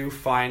I do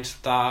find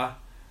that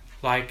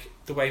like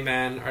the way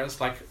men are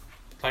just like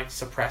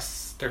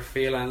suppress their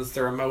feelings,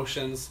 their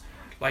emotions,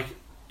 like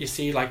you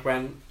see like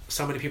when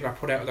so many people are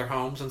put out of their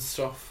homes and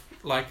stuff,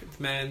 like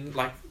men,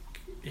 like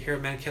you hear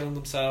men killing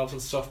themselves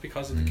and stuff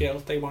because of the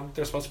guilt.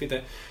 They're supposed to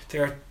be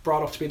they're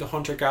brought up to be the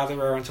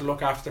hunter-gatherer and to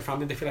look after their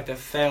family. They feel like they've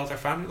failed their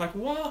family. Like,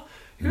 what?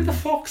 Who the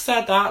fuck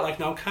said that? Like,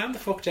 no, calm the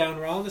fuck down.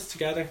 We're all in this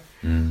together.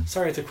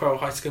 Sorry to quote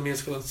High School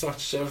Musical in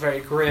such a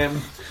very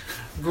grim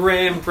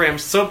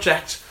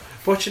subject,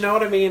 but you know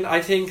what I mean.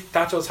 I think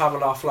that does have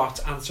an awful lot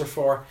to answer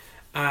for,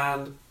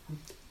 and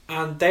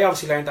they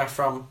obviously learned that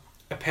from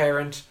a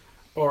parent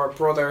or a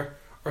brother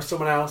or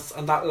someone else,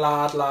 and that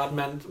lad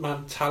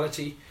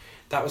mentality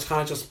that was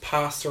kind of just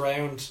passed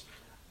around,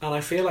 and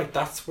I feel like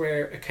that's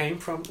where it came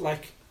from.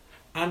 Like,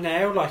 and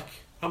now like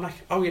I'm like,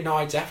 oh, you know,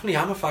 I definitely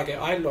am a faggot.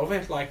 I love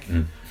it. Like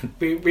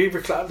we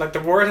like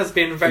the word has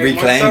been very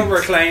much so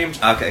reclaimed.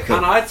 Okay, cool.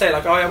 And I'd say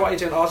like, oh yeah, what are you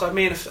doing? Also,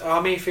 me and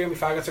a few of my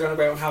faggots are going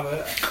to go out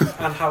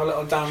and have a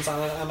little dance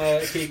and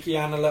a kiki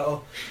and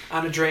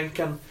a drink,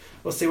 and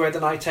we'll see where the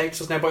night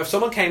takes us now. But if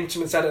someone came to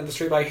me and said it in the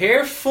street like,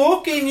 here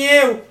fucking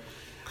you,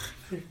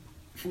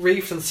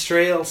 reefs and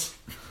streels.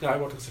 No, I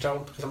wouldn't, because I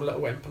don't, because I'm a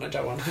little wimp and I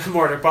don't want to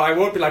murder. But I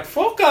would be like,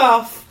 fuck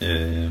off.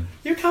 Yeah.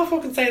 You can't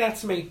fucking say that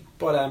to me.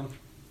 But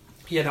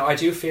you know, I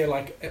do feel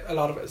like a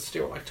lot of it is to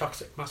do with like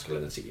toxic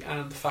masculinity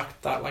and the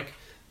fact that like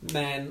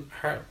men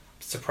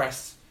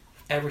suppress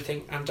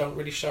everything and don't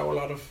really show a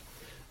lot of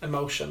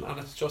emotion, and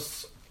it's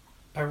just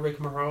a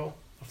rigmarole.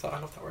 I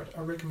love that word.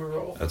 A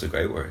rigmarole. That's a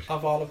great word.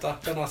 Of all of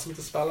that. Don't ask me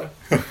to spell it.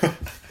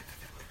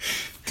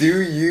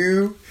 Do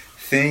you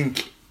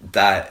think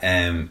that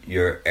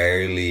your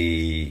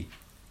early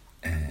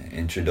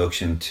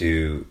introduction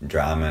to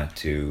drama,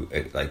 to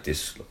like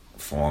this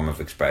form of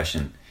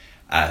expression,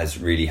 has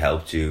really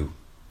helped you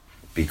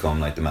become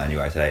like the man you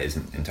are today,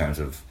 isn't in terms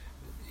of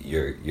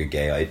your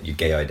gay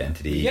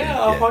identity?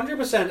 Yeah,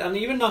 100%. And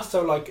even not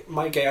so like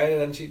my gay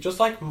identity, just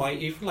like my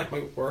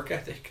work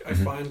ethic. I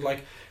find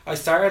like I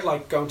started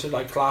like going to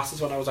like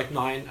classes when I was like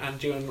 9 and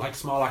doing like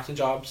small acting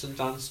jobs and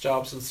dance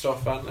jobs and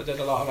stuff, and I did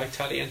a lot of like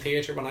telly and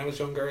theatre when I was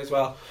younger as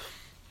well.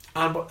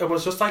 And it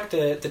was just like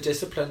the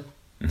discipline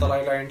that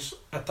I learned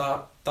at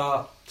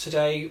that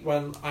today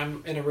when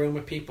I'm in a room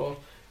with people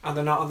and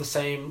they're not on the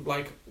same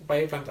like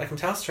wavelength, I can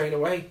tell straight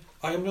away.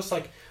 I'm just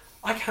like,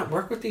 I can't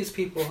work with these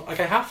people. Like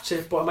I have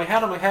to, but in my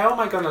head I'm like, how am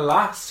I going to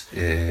last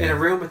in a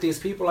room with these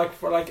people? Like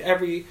for like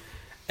every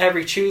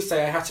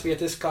Tuesday I had to be at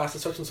this class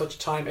at such and such a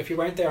time. If you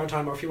weren't there on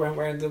time or if you weren't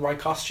wearing the right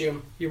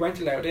costume, you weren't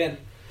allowed in.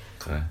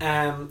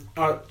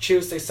 Okay.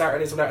 Tuesdays,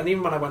 Saturdays, whatever. And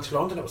even when I went to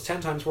London, it was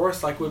 10 times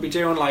worse. Like we'd be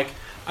doing like,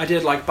 I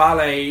did like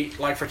ballet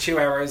like for 2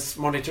 hours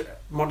Monday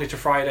to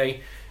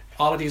Friday.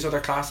 All of these other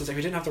classes, if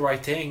you didn't have the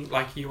right thing,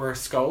 like you were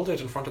scolded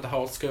in front of the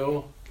whole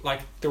school.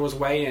 Like there was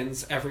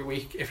weigh-ins every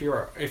week. If you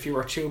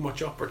were too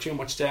much up or too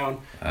much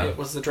down, it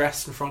was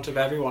addressed in front of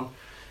everyone.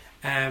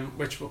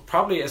 Which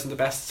probably isn't the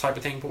best type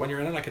of thing, but when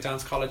you're in like a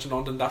dance college in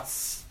London,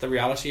 that's the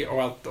reality, or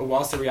well, it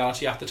was the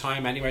reality at the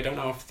time anyway. I don't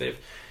know if they've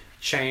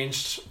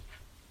changed.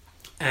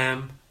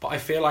 But I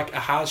feel like it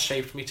has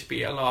shaped me to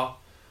be a lot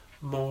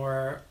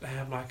more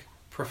like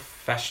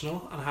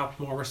professional and have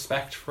more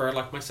respect for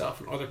like myself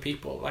and other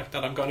people, like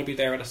that I'm going to be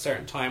there at a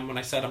certain time when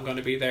I said I'm going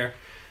to be there,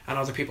 and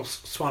other people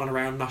swanning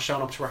around not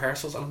showing up to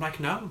rehearsals, and I'm like,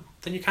 no,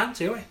 then you can't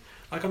do it.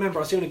 Like I remember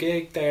I was doing a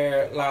gig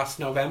there last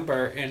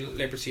November in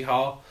Liberty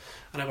Hall,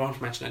 and I won't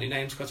mention any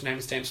names because her name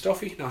is Dame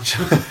Stuffy. No,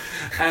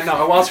 and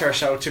no, it was her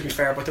show to be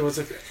fair, but there was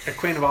a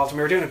queen involved, and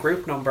we were doing a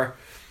group number,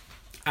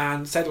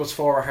 and said there was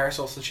 4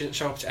 rehearsals, and she didn't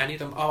show up to any of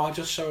them. Oh, I'll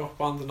just show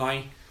up on the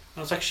night. And I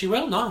was like, she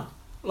will not.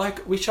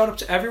 Like we showed up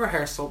to every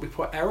rehearsal, we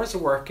put hours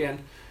of work in.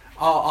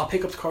 I'll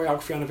pick up the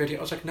choreography on a video.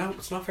 I was like, no,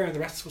 it's not fair on the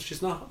rest of us.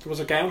 She's not. There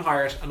was a gown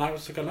hired, and I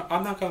was like,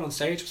 I'm not going on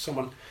stage with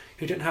someone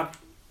who didn't have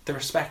the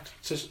respect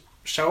to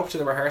show up to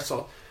the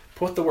rehearsal,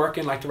 put the work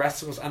in like the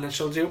rest of us, and then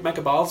she'll make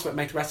a balls of it,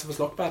 make the rest of us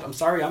look bad. I'm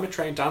sorry, I'm a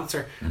trained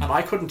dancer, and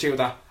I couldn't do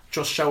that.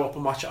 Just show up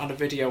and watch it on a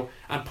video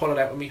and pull it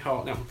out with me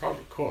whole. Now I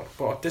probably could,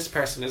 but this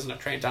person isn't a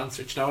trained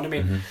dancer. Do you know what I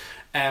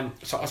mean?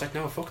 So I was like,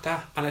 no, fuck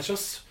that. And it's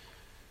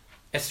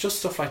just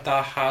stuff like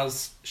that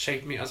has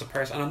shaped me as a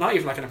person. And I'm not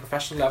even like on a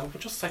professional level,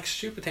 but just like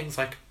stupid things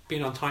like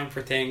being on time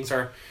for things,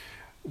 or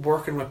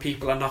working with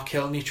people and not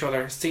killing each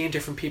other, seeing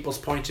different people's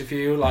point of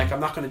view. Like I'm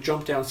not going to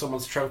jump down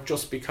someone's throat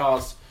just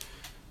because,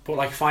 but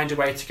like find a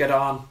way to get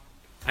on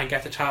and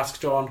get the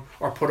task done,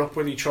 or put up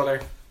with each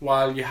other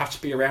while you have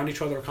to be around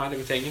each other, kind of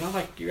a thing. You know,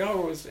 like you're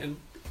always in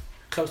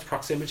close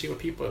proximity with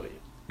people,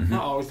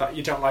 not always that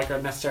you don't like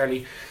or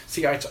necessarily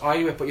see eye to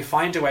eye with, but you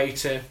find a way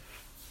to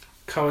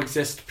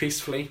coexist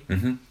peacefully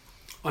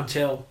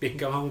until you can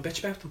go home and bitch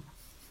about them.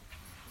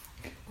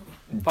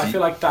 But I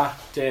feel like that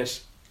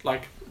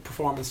like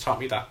performance taught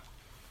me that.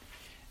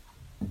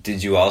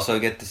 Did you also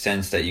get the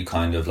sense that you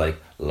kind of like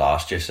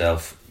lost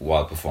yourself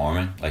while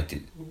performing?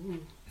 Like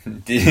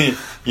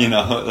you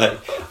know,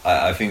 like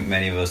I think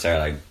many of us are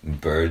like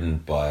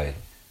burdened by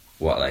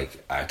what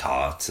like our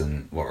thoughts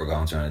and what we're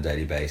going through on a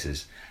daily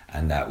basis,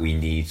 and that we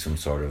need some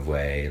sort of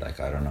way,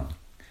 like I don't know,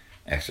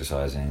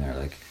 exercising or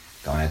like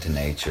going out to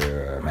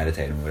nature or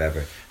meditating or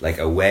whatever, like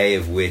a way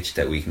of which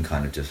that we can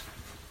kind of just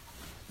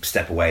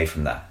step away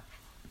from that.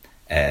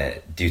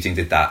 Do you think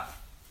that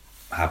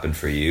happened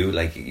for you?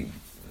 Like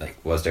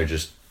was there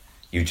just,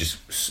 you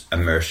just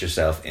immerse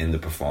yourself in the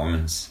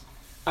performance?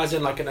 As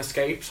in like an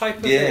escape type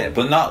of thing? Yeah,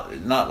 but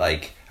not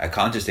like a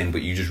conscious thing,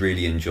 but you just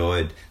really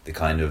enjoyed the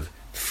kind of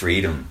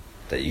freedom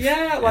that you...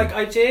 Yeah, like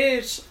I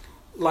did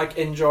like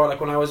enjoy, like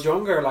when I was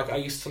younger, like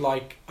I just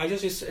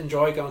used to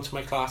enjoy going to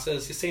my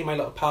classes, you see my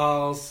little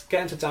pals,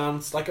 getting to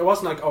dance. Like it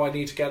wasn't like, oh I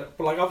need to get,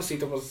 but like obviously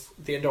there was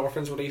the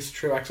endorphins released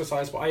through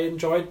exercise, but I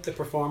enjoyed the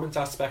performance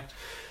aspect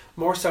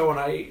more so when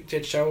I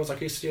did shows. Like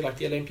I used to do like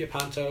the Olympia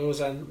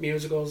pantos and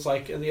musicals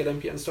like in the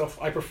Olympia and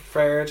stuff. I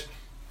preferred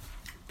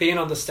being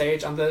on the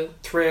stage and the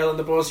thrill and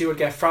the buzz you would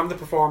get from the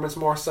performance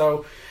more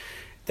so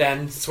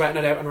than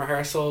sweating it out in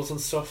rehearsals and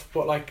stuff.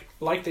 But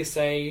like they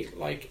say,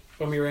 like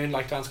when we were in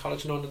like dance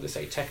college in London, they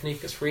say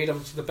technique is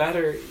freedom. So the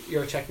better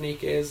your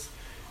technique is,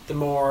 the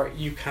more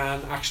you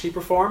can actually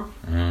perform,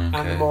 and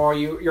the more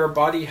your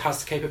body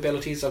has the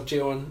capabilities of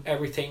doing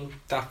everything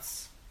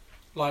that's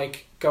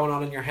like going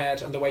on in your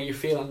head, and the way you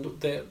feel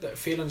and the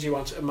feelings you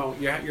want to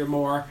emote. You're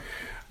more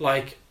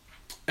like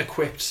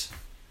equipped.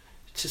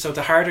 So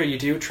the harder you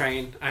do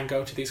train and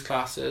go to these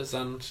classes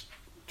and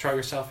throw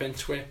yourself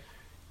into it,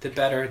 the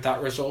better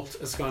that result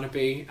is going to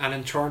be. And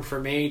in turn for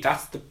me,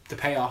 that's the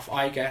payoff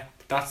I get.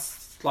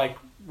 That's like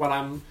when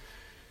I'm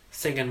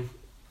singing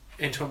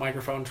into a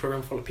microphone to a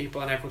room full of people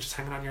and everyone's just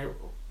hanging on your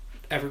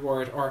every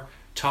word, or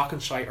talking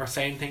shite, or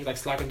saying things like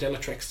slagging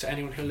Dillatrix to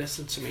anyone who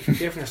listens to me,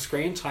 giving her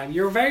screen time,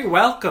 you're very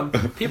welcome.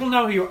 People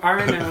know who you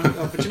are now,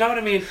 but you know what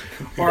I mean?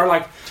 Or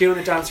like doing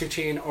a dance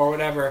routine or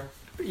whatever.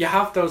 You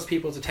have those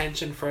people's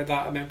attention for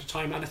that amount of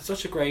time, and it's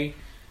a great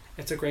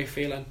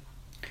feeling.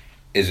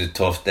 Is it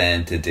tough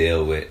then to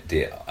deal with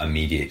the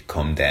immediate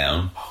come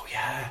down? Oh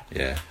yeah.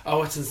 Yeah.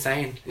 Oh, it's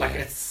insane. Like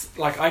it's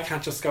like I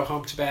can't just go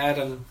home to bed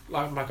and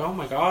like I'm like, oh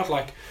my god.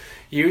 Like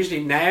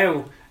usually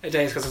nowadays,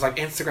 because it's like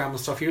Instagram and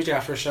stuff, usually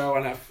after a show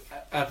and if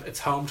it's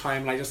home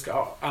time and I just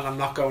go, and I'm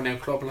not going out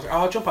club, and like,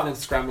 I'll jump on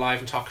Instagram live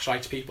and talk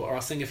shite to people, or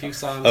I'll sing a few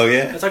songs. Oh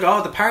yeah. It's like,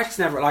 oh, the party's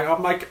never, like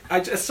I'm like,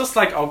 it's just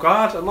like, oh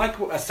god, I'm like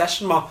a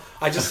session mom.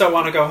 I just don't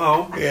want to go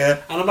home.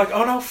 Yeah. And I'm like,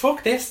 oh no,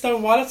 fuck this though.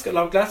 Well, let's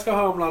go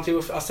home and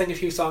I'll sing a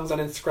few songs on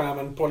Instagram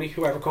and bully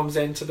whoever comes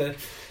into the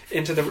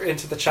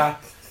chat.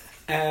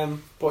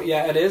 But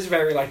yeah, it is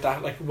very like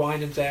that, like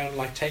winding down,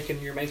 like taking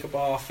your makeup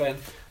off and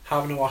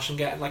having a wash and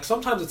getting, like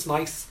sometimes it's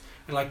nice,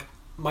 and like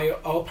my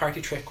old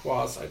party trick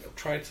was, I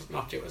tried to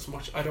not do it as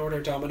much, I'd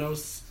order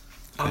Domino's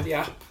on the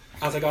app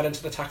as I got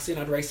into the taxi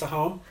and I'd race it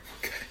home.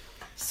 Okay.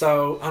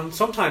 So, and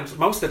sometimes,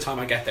 most of the time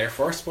I get there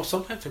first, but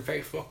sometimes they're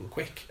very fucking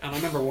quick. And I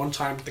remember one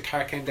time the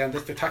car came down, the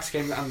taxi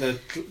came and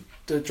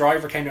the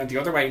driver came down the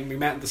other way, and we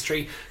met in the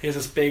street. He was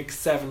this big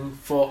 7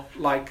 foot,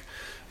 like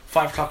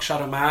 5 o'clock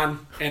shadow man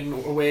in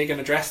a wig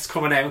and a dress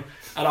coming out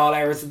at all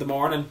hours of the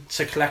morning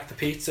to collect the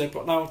pizza.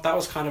 But no, that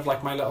was kind of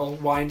like my little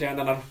wind down,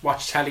 and I'd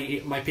watch telly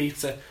eating my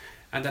pizza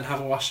and then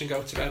have a wash and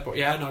go to bed. But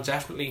yeah, no,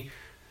 definitely.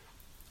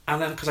 And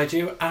then, because I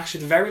do,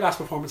 actually the very last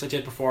performance I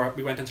did before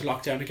we went into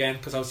lockdown again,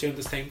 because I was doing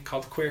this thing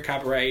called the Queer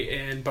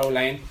Cabaret in Bow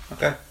Lane.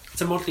 Okay.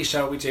 It's a monthly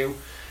show we do,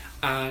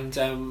 and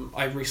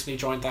I recently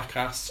joined that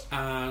cast,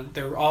 and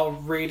they were all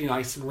really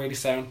nice and really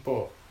sound.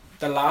 But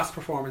the last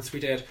performance we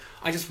did,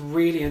 I just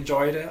really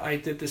enjoyed it. I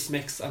did this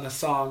mix and a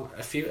song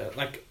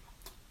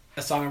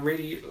I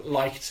really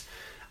liked,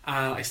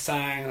 and I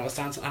sang and I was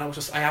dancing, and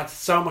I had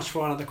so much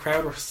fun, and the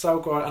crowd were so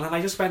good. And then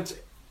I just went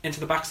into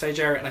the backstage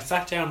area and I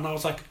sat down and I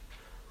was like,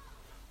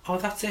 oh,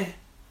 that's it,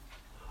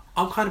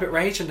 I'm kind of a bit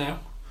raging now,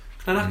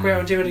 can I not go out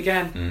and do it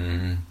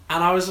again?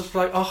 And I was just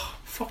like, oh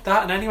fuck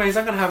that, and anyways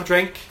I'm gonna have a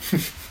drink.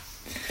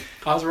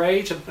 I was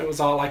raging. It was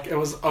all like, it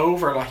was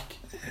over, like,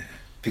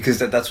 because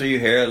that's what you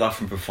hear a lot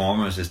from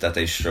performers, is that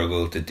they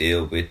struggle to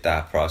deal with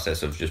that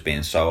process of just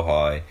being so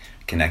high,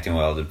 connecting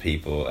with other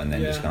people, and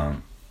then just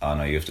going, oh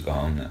no, you have to go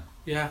home now.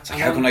 Yeah. It's like,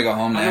 how can I go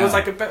home now? And it was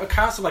like a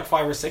cast of like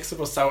 5 or 6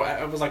 of us, so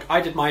it was like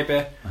I did my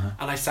bit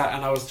and I sat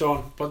and I was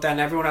done, but then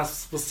everyone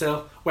else was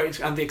still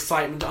waiting, and the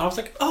excitement, and I was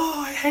like,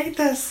 oh, I hate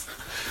this.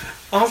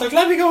 I was like,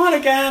 let me go on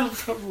again.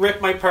 Rip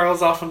my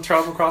pearls off and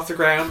throw them across the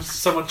ground.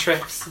 Someone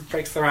trips and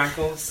breaks their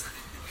ankles.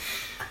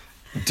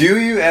 Do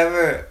you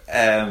ever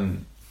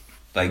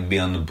like be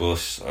on the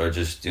bus or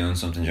just doing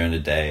something during the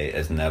day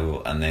as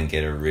Neville, and then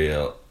get a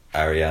real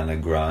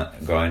Ariana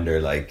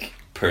Grindr like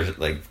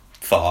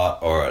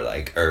thought or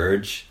like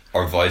urge,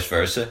 or vice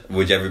versa?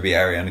 Would you ever be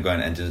Ariana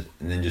Grindr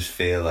and then just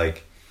feel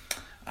like,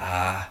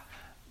 I'm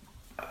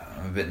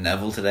a bit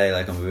Neville today,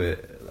 like I'm a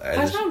bit,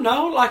 I don't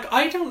know, like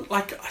I don't,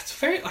 like, it's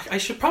very, like I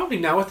should probably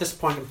know at this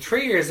point. I'm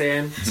 3 years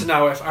in to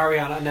know if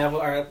Ariana and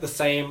Neville are the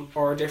same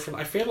or different.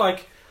 I feel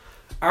like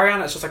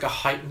Ariana is just like a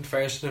heightened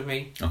version of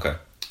me. Okay.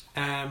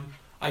 I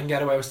can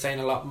get away with saying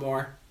a lot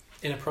more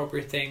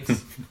inappropriate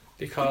things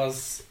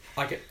because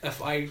like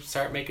if I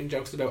start making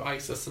jokes about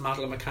ISIS and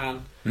Madeleine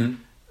McCann,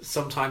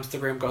 sometimes the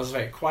room goes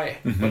very quiet.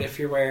 But if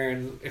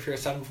you're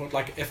 7 foot,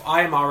 like if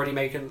I'm already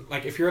making,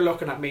 like if you're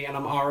looking at me and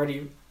I'm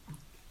already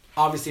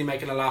obviously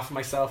making a laugh of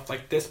myself,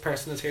 like this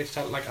person is here to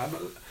tell, like I'm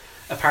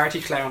a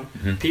party clown,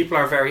 people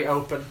are very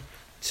open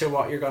to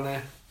what you're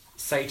gonna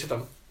say to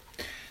them.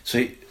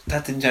 So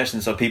that's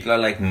interesting. So people are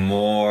like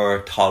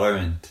more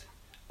tolerant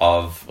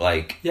of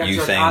like you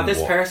like, saying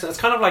this person, it's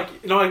kind of like,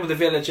 you know, like when the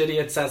village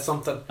idiot says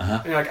something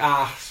and you're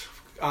like,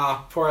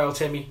 poor old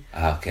Timmy,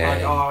 okay,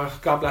 like, oh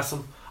God bless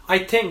him. I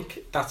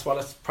think that's what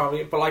it's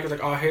probably, but like it's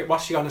like, oh, here,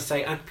 what's she gonna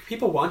say? And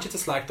people want you to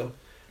slag them,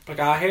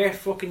 like, here,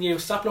 fucking you,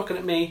 stop looking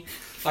at me.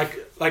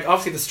 Like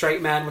obviously the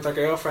straight men with their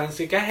girlfriends,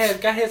 so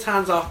get his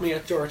hands off me, a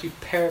dirty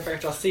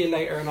pervert, I'll see you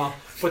later and all.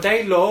 But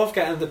they love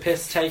getting the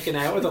piss taken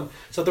out of them.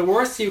 So the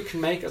worst you can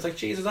make is like,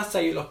 Jesus, let's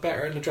say you look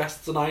better in a dress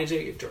than I do,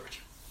 you dirty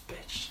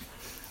bitch,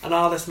 and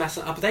all this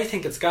messing up. But they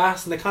think it's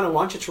gas, and they kind of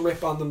want you to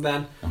rip on them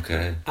then.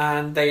 Okay.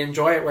 And they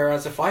enjoy it.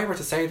 Whereas if I were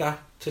to say that,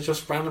 to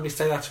just randomly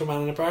say that to a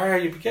man in a bar,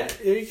 you're getting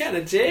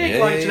a dig, do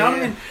you know what I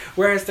mean?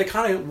 Whereas they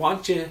kind of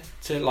want you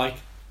to like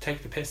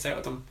take the piss out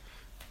of them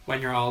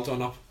when you're all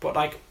done up. But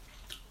like,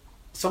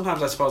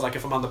 sometimes I suppose like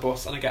if I'm on the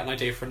bus and I get an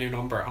idea for a new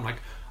number, I'm like,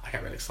 I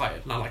get really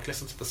excited and I like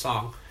listen to the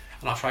song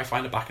and I'll try to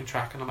find a backing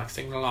track and I'm like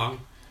singing along. And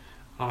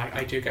I'm like,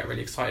 I do get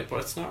really excited,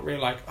 but it's not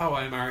really like, oh,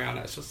 I'm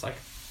Ariana. It's just like,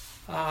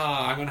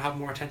 I'm going to have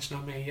more attention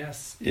on me.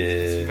 Yes. Yeah.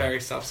 It's very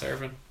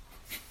self-serving.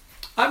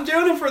 I'm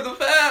doing it for the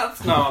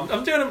fans. No,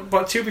 I'm doing it,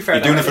 but to be fair,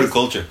 you're doing it for the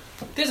culture.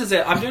 This is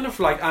it. I'm doing it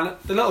for like, and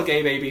the little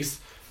gay babies.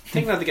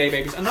 Thinking of the gay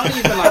babies, and not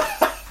even like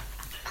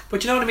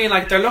But you know what I mean?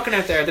 Like, they're looking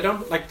out there. They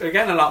don't like. They're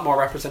getting a lot more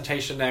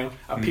representation now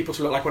of people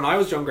to look like. When I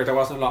was younger, there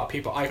wasn't a lot of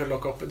people I could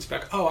look up and be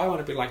like, oh, I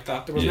want to be like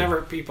that. There was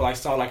never people I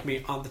saw like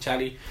me on the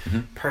telly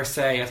per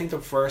se. I think the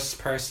first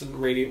person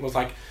really was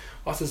like,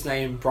 what's his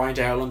name, Brian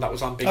Dowland, that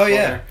was on Big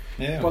Brother.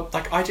 Yeah. But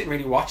like, I didn't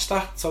really watch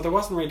that, so there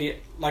wasn't really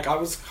like, I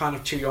was kind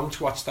of too young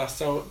to watch that.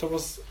 So there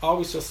was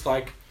always just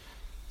like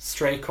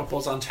straight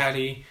couples on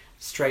telly,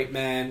 straight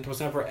men. There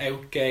was never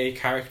out gay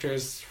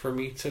characters for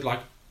me to like,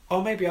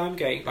 oh, maybe I'm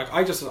gay. Like,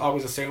 I just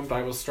always assumed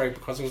I was straight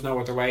because there was no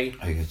other way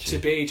to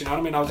be. Do you know what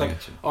I mean? I was like,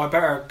 oh, I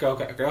better go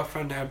get a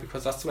girlfriend now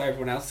because that's what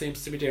everyone else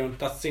seems to be doing.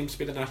 That seems to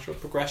be the natural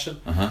progression.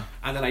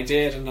 And then I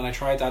did, and then I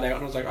tried that out,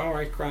 and I was like, all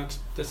right, Grant,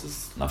 this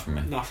is not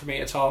for me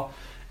at all.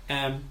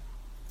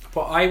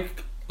 But I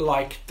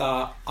like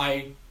that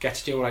I get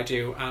to do what I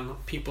do,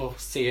 and people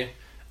see it,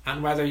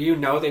 and whether you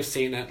know they've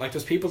seen it, like,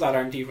 there's people that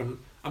aren't even.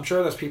 I'm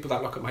sure there's people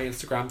that look at my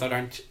Instagram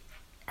that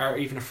are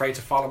even afraid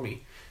to follow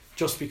me.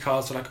 Just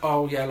because they're like,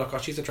 oh yeah, look,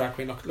 she's a drag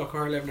queen. Look at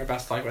her living her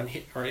best life, and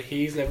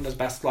he's living his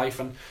best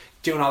life and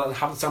doing all that and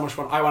having so much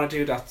fun. I want to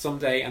do that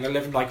someday, and they're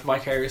living like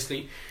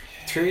vicariously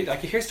through.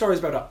 Like, you hear stories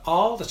about it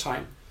all the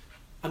time,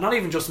 and not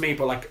even just me,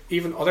 but like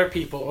even other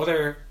people,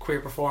 other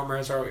queer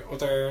performers or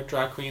other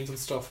drag queens and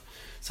stuff.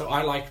 So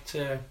I like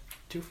to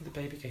do for the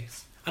baby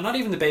gays, and not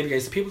even the baby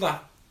gays, the people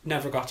that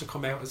never got to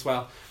come out as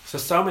well.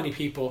 So many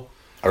people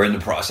are in the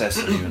process,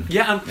 even.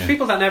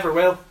 People that never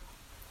will,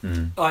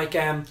 like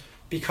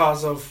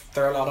because of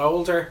they're a lot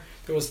older.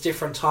 There was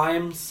different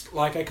times.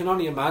 Like, I can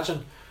only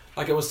imagine.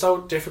 Like, it was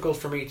so difficult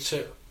for me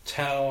to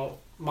tell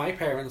my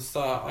parents that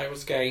I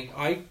was gay.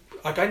 I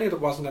knew there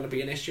wasn't going to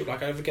be an issue.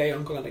 Like, I have a gay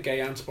uncle and a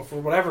gay aunt, but for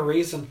whatever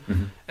reason,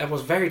 it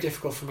was very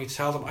difficult for me to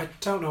tell them. I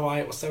don't know why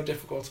it was so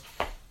difficult,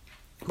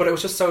 but it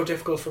was just so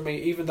difficult for me,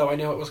 even though I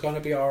knew it was going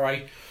to be all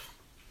right.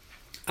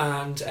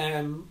 And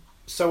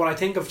so when I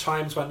think of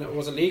times when it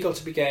was illegal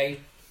to be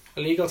gay,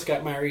 illegal to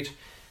get married,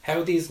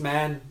 how these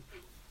men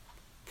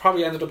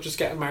probably ended up just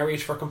getting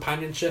married for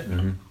companionship.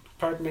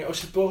 Pardon me. Oh,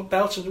 she's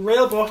belching.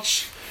 Real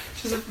butch.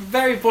 She's a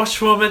very butch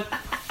woman.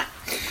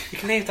 You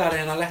can leave that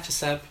in. I'll let you,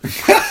 Seb.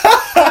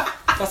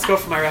 That's good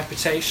for my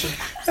reputation.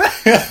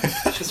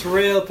 She's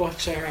real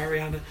butch,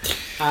 Ariana.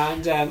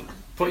 And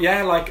but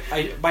yeah, like,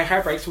 my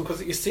heart breaks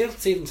because you still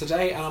see them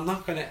today, and I'm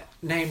not going to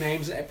name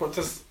names, but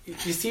you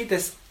see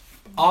this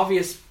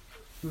obvious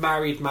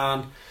married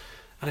man,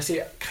 and I see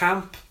it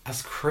camp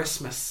as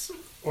Christmas,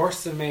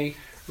 worse than me,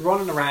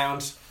 running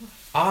around.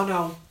 Oh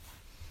no,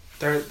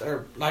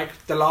 they're like,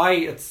 the lie,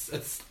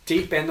 it's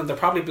deep in them. They're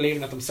probably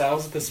believing it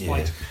themselves at this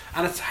point,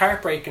 and it's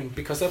heartbreaking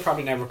because they'll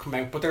probably never come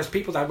out. But there's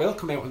people that will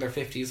come out in their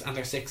 50s and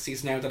their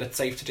 60s now that it's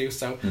safe to do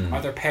so,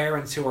 or their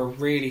parents who are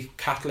really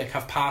Catholic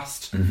have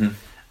passed.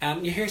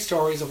 And you hear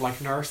stories of like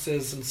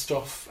nurses and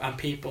stuff, and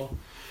people.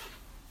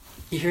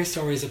 You hear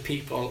stories of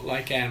people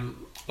like in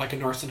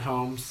nursing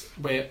homes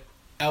with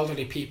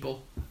elderly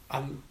people,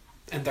 and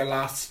in their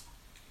last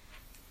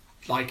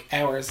like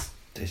hours,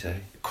 they say,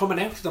 coming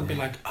out to them being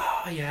like,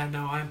 oh yeah,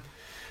 no, I'm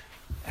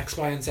X,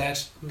 Y and Z,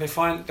 and they're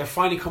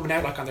finally coming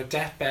out like on their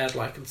deathbed,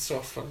 like, and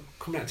stuff, and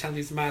coming out and telling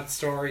these mad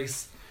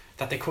stories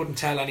that they couldn't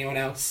tell anyone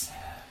else,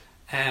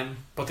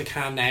 but they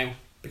can now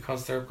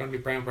because they're going to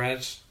be brown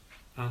bread,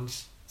 and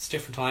it's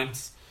different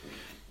times.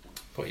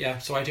 But yeah,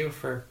 so I do it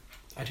for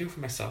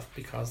myself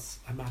because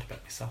I'm mad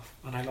about myself,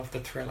 and I love the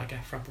thrill I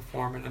get from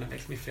performing, and it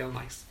makes me feel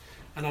nice.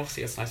 And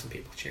obviously it's nice when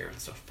people cheer and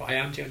stuff, but I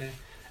am doing it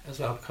as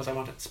well because I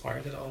want to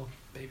inspire the little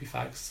baby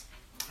fags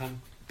and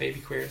baby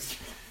queers.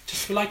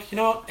 Just feel like, you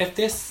know, if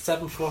this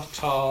 7 foot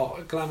tall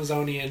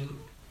Glamazonian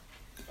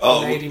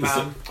lady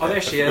man,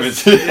 there she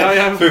is.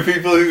 For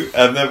people who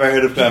have never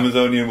heard of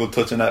Glamazonian, we'll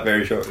touch on that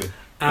very shortly.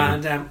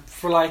 And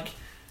for like,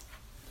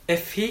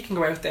 if he can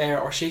go out there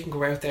or she can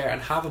go out there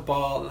and have a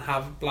ball and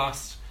have a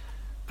blast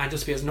and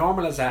just be as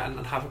normal as that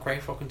and have a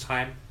great fucking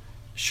time,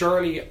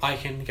 surely I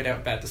can get out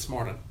of bed this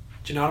morning.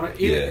 Do you know what I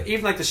mean?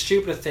 Even like the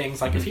stupidest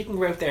things, like if he can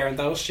go out there in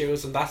those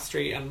shoes and that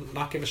street and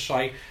not give a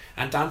shite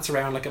and dance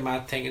around like a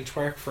mad thing and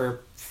twerk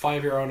for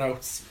 €5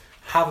 notes,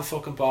 have a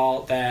fucking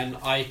ball, then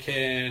I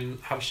can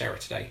have a shower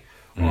today.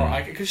 Or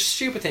I could,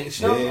 stupid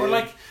things, you know, or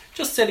like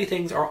just silly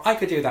things, or I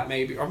could do that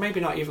maybe, or maybe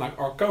not even, like,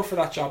 or go for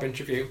that job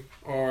interview,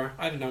 or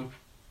I don't know.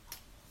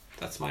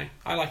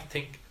 I like to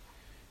think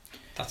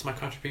that's my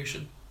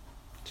contribution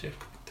to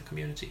the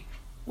community.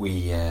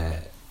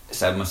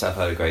 Seb and myself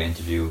had a great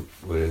interview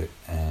with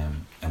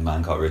a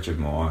man called Richard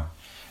Moore,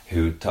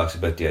 who talks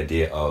about the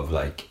idea of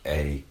like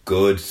a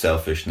good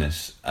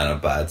selfishness and a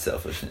bad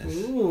selfishness.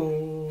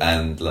 Ooh.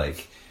 And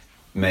like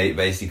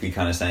basically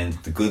kind of saying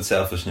that the good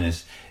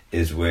selfishness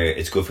is where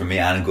it's good for me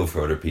and good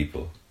for other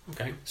people.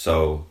 Okay.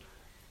 So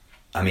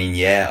I mean,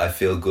 yeah, I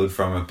feel good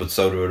from it, but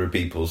so do other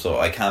people, so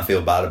I can't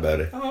feel bad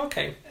about it. Oh,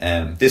 okay.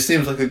 This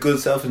seems like a good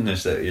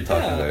selfishness that you're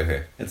talking about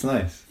here. It's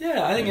nice.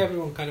 Yeah, I think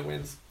everyone kind of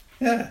wins.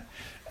 Yeah.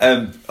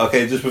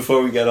 Okay, just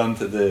before we get on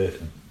to the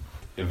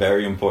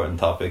very important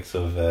topics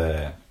of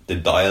the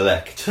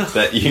dialect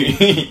that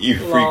you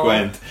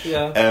frequent,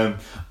 I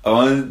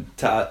wanted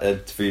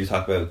for you to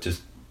talk about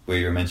just where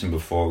you were mentioned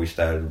before we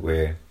started,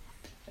 where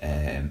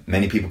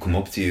many people come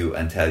up to you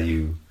and tell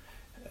you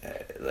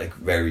like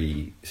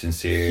very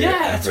sincere.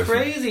 Yeah, it's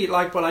crazy.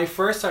 Like when I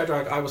first started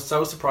drag, I was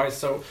so surprised.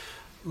 So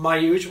my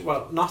usual,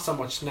 well, not so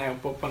much now,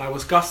 but when I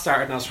was got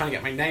started and I was trying to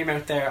get my name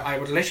out there, I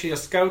would literally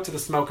just go to the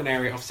smoking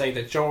area of, say,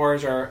 the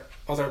George or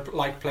other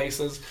like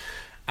places,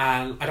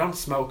 and I don't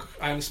smoke.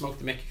 I only smoke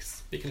the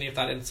Mickeys. You can leave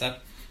that in said.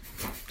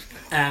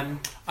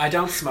 I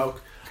don't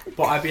smoke,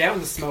 but I'd be out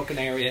in the smoking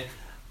area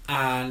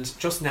and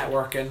just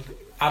networking,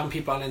 adding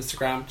people on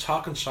Instagram,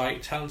 talking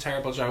shite, telling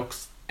terrible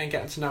jokes, and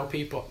getting to know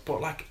people. But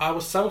like, I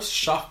was so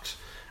shocked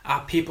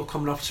at people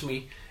coming up to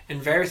me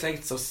in various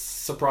states of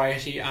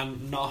sobriety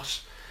and not.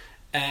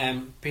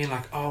 Being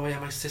like, oh yeah,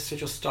 my sister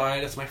just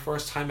died, it's my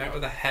first time out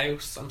of the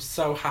house, I'm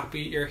so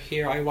happy you're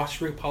here, I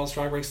watched RuPaul's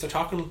Drag Race. They're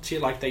talking to you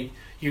like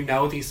you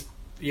know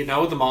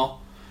them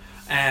all.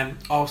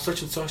 Oh,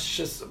 such and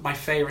such is my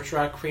favourite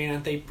drag queen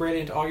and they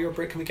brilliant, oh you're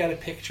brilliant, can we get a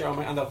picture?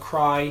 And they'll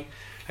cry.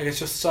 Like, it's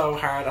just so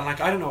hard, and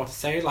like, I don't know what to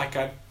say. Like,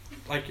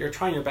 you're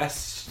trying your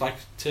best like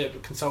to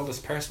console this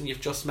person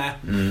you've just met.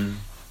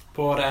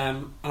 But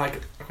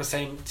like I was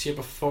saying to you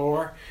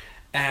before,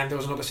 there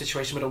was another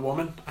situation with a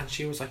woman, and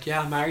she was like,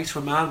 yeah, I'm married to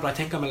a man, but I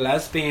think I'm a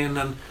lesbian,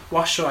 and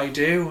what should I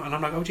do? And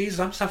I'm like, oh Jesus,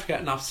 I'm just after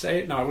getting off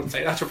stage. No, I wouldn't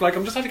say that. Like,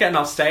 I'm just after getting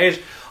off stage.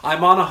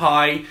 I'm on a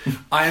high.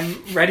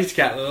 I'm ready to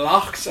get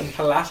locked and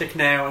palatic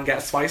now and get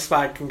a spice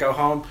bag and go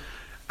home.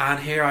 And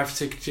here I have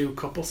to do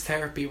couples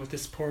therapy with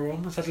this poor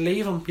woman. I said,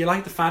 leave him. You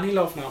like the fanny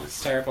love? No,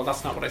 it's terrible.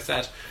 That's not what I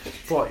said.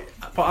 But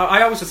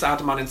I always just add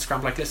them on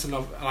Instagram, like, listen,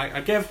 love, I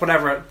give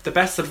whatever, the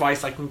best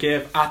advice I can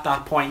give at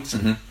that point.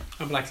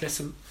 I'm like,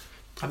 listen,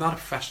 I'm not a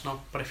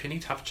professional, but if you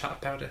need to have a chat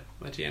about it,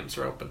 my DMs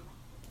are open.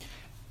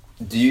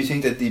 Do you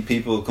think that the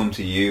people come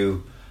to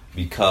you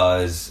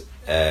because,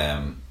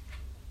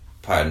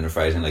 pardon the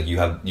phrasing, like you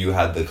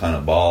had the kind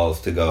of balls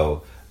to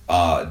go,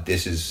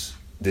 this is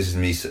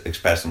me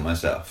expressing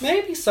myself?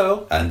 Maybe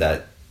so. And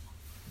that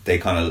they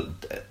kind of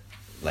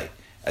like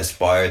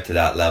aspire to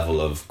that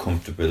level of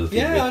comfortability.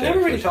 Yeah, I never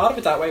really thought of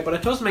it that way, but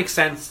it does make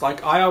sense.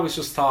 Like, I always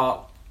just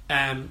thought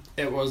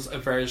it was a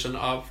version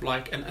of,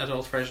 like, an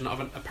adult version of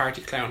a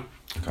party clown.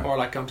 Okay. Or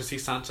like going to see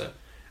Santa,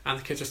 and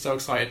the kids are so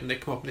excited and they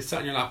come up and they sit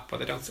on your lap,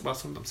 but they don't. Well,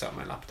 some of them sit on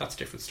my lap. That's a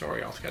different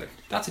story altogether.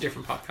 That's a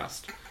different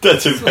podcast.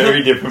 That's a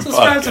very different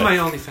subscribe podcast. To my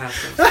OnlyFans.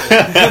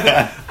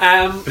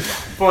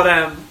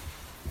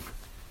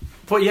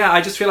 But yeah,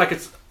 I just feel like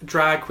it's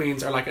drag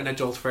queens are like an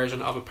adult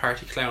version of a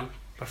party clown.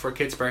 But for a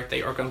kid's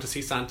birthday or going to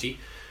see Santa,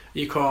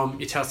 you come,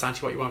 you tell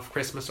Santa what you want for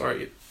Christmas,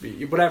 or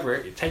you whatever.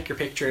 You take your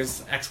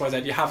pictures,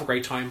 XYZ. You have a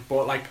great time.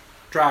 But like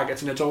drag,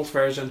 it's an adult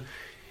version.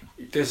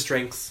 There's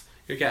drinks.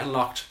 You're getting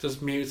locked, there's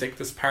music,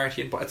 there's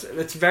partying, but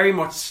it's very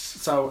much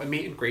so a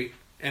meet and greet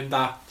in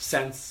that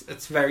sense.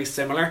 It's very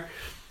similar,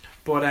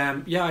 but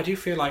yeah, I do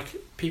feel like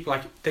people,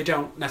 like, they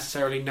don't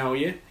necessarily know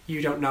you.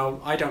 You don't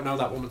know. I don't know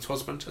that woman's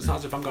husband. It's not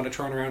as if I'm going to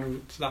turn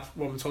around to that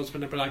woman's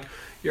husband and be like,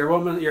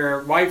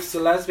 your wife's a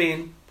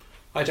lesbian.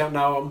 I don't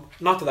know him.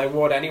 Not that I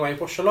would anyway,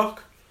 but sure,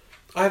 look,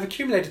 I've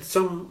accumulated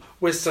some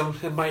wisdom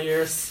in my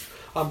years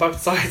on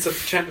both sides of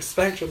the gender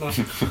spectrum now.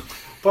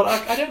 But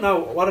I don't know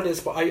what it is,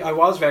 but I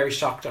was very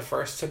shocked at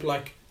first. To be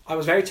like, I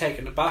was very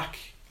taken aback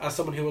as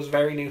someone who was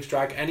very new to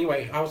drag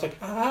anyway. I was like,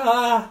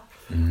 I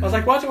was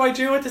like, what do I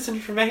do with this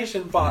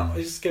information? But I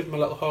just give him a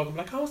little hug. I'm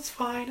like, oh, it's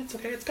fine, it's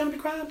okay, it's going to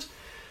be grand.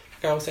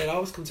 Like I always say, it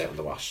always comes out in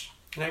the wash,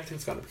 and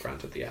everything's going to be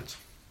grand at the end.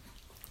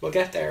 We'll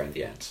get there in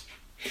the end.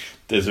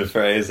 There's a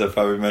phrase I've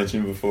probably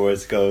mentioned before.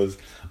 It goes,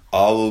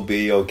 all will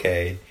be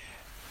okay,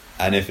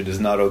 and if it is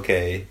not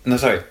okay... No,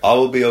 sorry, all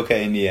will be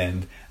okay in the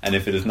end. And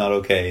if it is not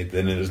okay,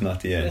 then it is not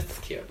the end. It's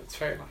cute. It's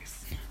very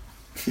nice.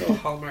 Little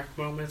Hallmark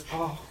moment.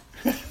 Oh,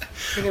 I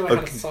knew I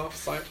had a soft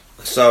side.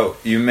 So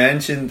you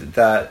mentioned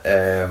that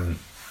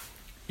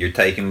you're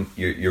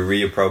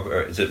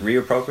reappropriating. Is it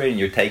reappropriating?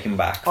 You're taking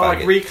back. Oh,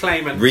 like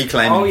reclaiming.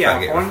 Oh yeah,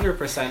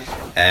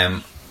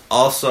 100%.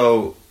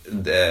 Also,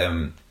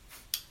 when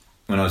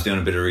I was doing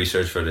a bit of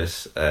research for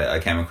this, I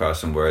came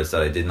across some words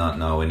that I did not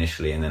know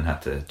initially, and then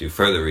had to do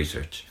further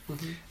research.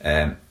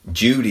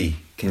 Judy.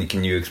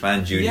 Can you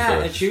expand Judy? Yeah,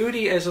 first? A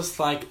Judy is just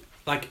like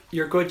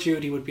your good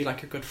Judy would be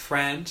like your good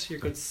friend, your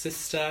good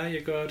sister,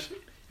 your good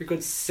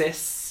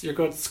sis, your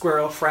good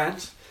squirrel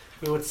friend.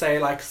 We would say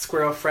like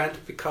squirrel friend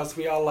because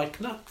we all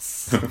like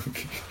nuts.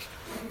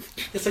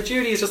 Yeah, so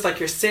Judy is just like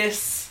your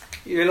sis,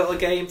 your little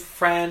gay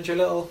friend, your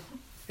little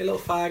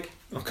fag.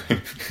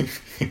 Okay.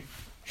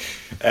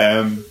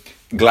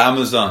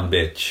 Glamazon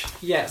bitch.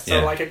 Yeah,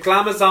 so like a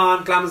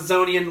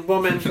Glamazonian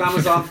woman,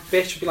 Glamazon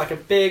bitch would be like a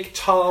big,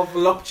 tall,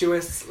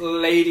 voluptuous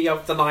lady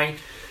of the night.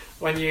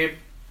 When you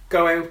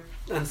go out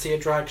and see a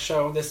drag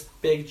show, this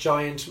big,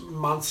 giant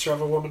monster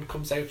of a woman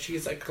comes out,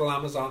 she's a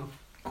Glamazon.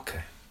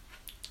 Okay.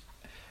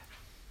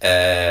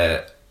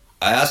 I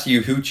asked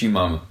you Hoochie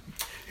Mama.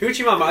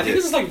 Hoochie Mama, I think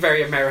this is like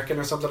very American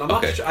or something. I'm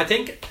not sure. I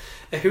think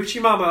a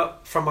Hoochie Mama,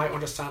 from my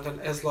understanding,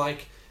 is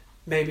like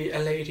maybe a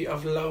lady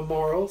of low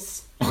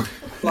morals.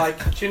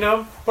 Like, do you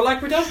know? But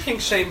like, we don't kink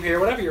shame here.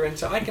 Whatever you're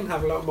into, I can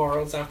have low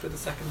morals after the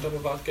second double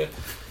vodka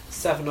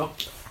 7-Up.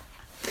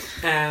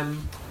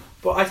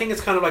 But I think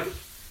it's kind of like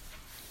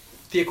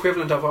the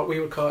equivalent of what we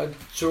would call a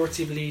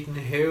dirty bleeding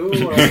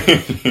who. Or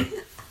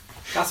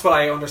that's what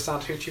I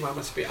understand Hoochie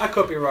Mama to be. I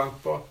could be wrong,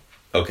 but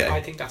okay.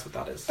 I think that's what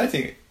that is. I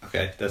think,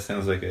 okay, that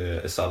sounds like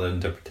a solid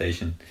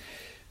interpretation.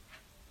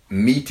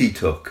 Meaty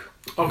tuck.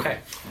 Okay,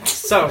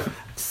 so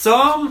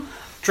some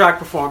drag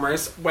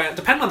performers, when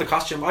depending on the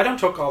costume, I don't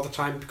tuck all the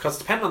time because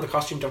depending on the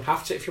costume, you don't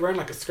have to. If you're wearing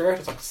like a skirt,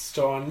 it's like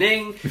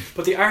stunning.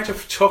 But the art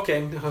of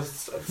tucking,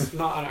 it's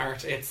not an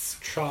art; it's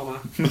trauma.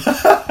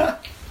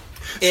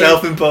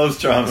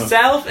 Self-imposed trauma.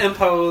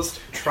 Self-imposed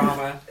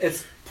trauma.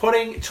 It's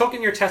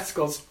tucking your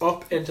testicles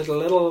up into the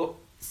little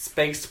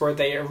space where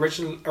they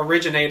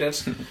originated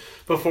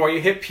before you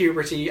hit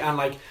puberty, and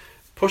like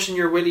pushing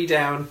your willy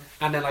down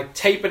and then like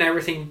taping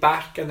everything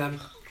back and then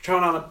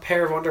throwing on a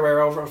pair of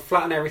underwear over and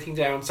flatten everything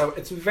down. So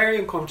it's very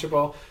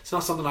uncomfortable. It's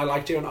not something I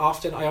like doing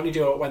often. I only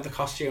do it when the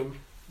costume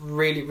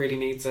really, really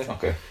needs it.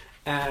 Okay.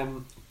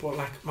 But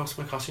like most of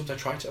my costumes, I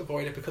try to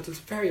avoid it because it's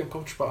very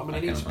uncomfortable. And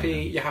when you need to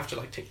pee, you have to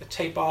like take the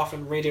tape off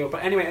and redo it.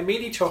 But anyway, a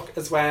meaty tuck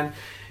is when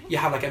you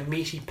have like a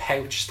meaty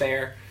pouch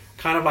there,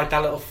 kind of like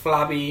that little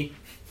flabby.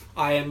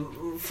 I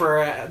am,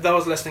 for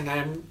those listening, I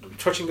am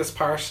touching this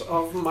part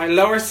of my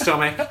lower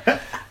stomach.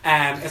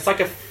 It's like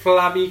a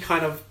flabby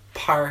kind of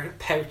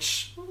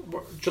pouch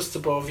just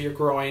above your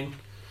groin,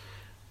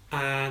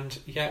 and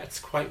yeah, it's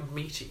quite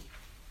meaty.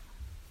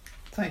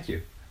 Thank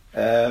you.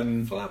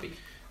 Flabby.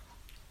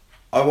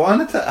 I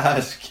wanted to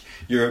ask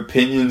your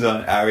opinions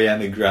on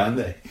Ariana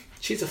Grande.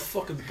 She's a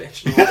fucking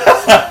bitch.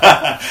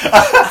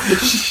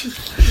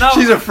 No,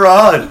 she's a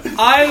fraud.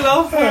 I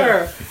love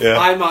her. Yeah.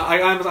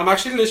 I'm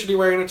actually literally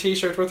wearing a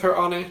t-shirt with her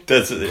on it.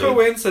 That's it.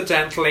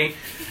 Coincidentally.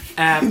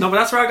 No, but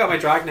that's where I got my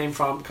drag name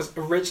from, because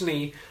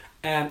originally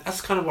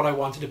that's kind of what I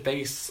wanted to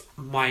base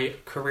my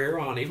career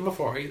on, even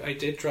before I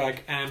did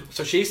drag.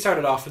 So she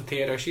started off in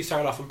theatre. She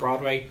started off on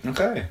Broadway.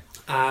 Okay.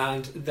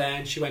 And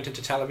then she went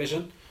into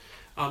television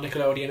on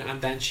Nickelodeon,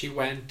 and then she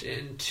went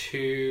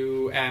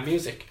into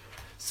music.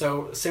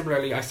 So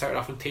similarly, I started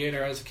off in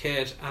theatre as a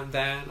kid, and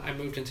then I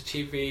moved into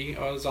TV.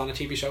 I was on a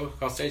TV show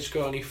called Stage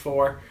School, only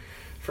for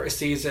a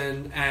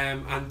season,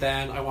 and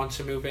then I wanted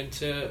to move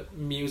into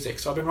music.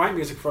 So I've been writing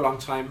music for a long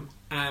time,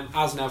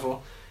 as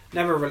Neville.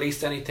 Never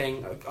released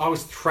anything. I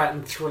always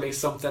threatened to release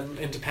something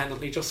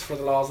independently just for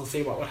the laws and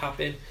see what would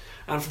happen.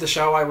 And for the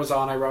show I was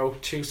on, I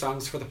wrote 2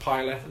 songs for the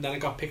pilot, and then it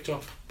got picked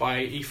up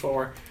by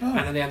E4, and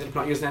then they ended up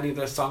not using any of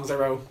the songs I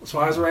wrote. So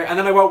I was and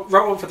then I wrote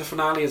one for the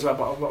finale as well,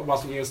 but it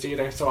wasn't used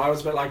either. So I was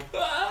a bit like,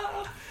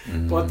 ah!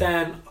 But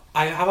then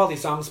I have all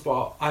these songs,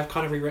 but I've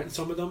kind of rewritten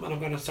some of them, and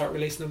I'm going to start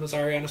releasing them as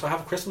Ariana. So I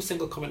have a Christmas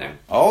single coming out.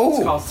 Oh,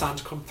 it's called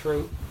Santa Come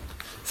Through.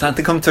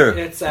 Santa Come Through.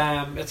 It's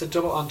a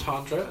double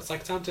entendre. It's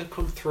like Santa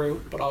Come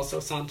Through, but also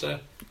Santa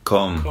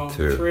Come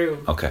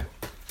through. Okay.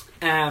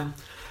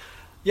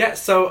 Yeah,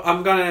 so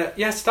I'm gonna.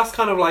 Yes, that's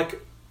kind of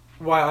like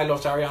why I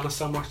loved Ariana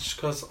so much,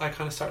 because I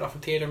kind of started off in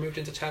theatre, moved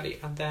into telly,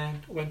 and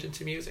then went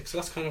into music. So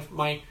that's kind of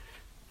my.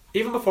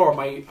 Even before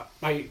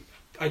I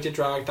did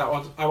drag, that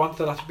one I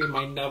wanted that to be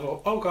my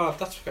Neville. Oh God,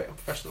 that's very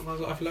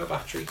unprofessional. I have low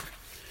battery.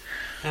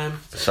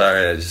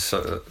 Sorry, I just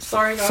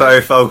sorry, guys.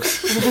 Sorry, folks.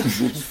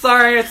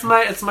 Sorry, it's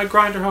my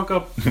Grindr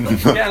hookup. I'm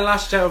getting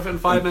lashed out in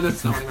 5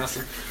 minutes. No, I'm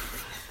messing.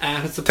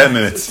 It's 10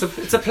 minutes.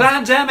 It's a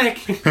pandemic.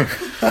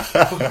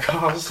 Oh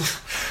God.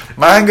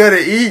 Man, gotta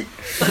eat.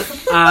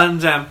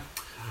 And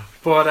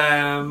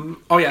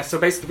oh yeah. So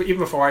basically, even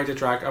before I did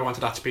drag, I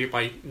wanted that to be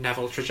my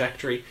Neville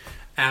trajectory.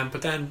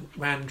 But then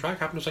when drag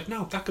happened, I was like,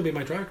 no, that could be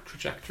my drag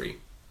trajectory.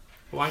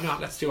 Why not?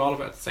 Let's do all of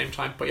it at the same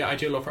time. But yeah, I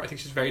do love her. I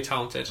think she's very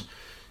talented.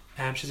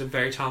 She's a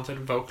very talented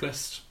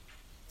vocalist.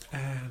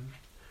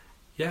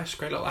 Yeah, she's a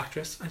great little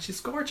actress, and she's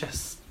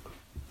gorgeous.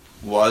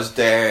 Was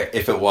there,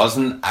 if it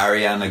wasn't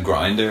Ariana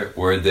Grindr,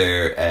 were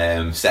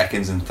there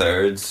seconds and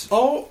thirds?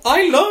 Oh,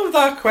 I love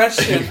that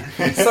question.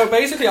 So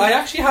basically, I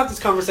actually have this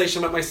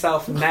conversation with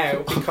myself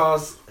now,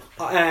 because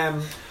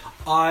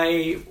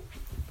I,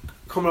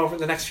 coming over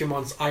the next few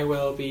months, I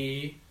will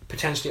be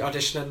potentially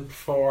auditioning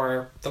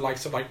for the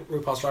likes of like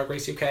RuPaul's Drag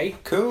Race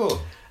UK. Cool.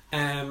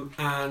 And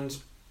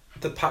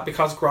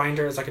because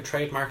Grindr is like a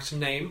trademarked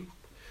name,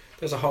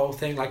 there's a whole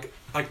thing like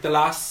the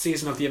last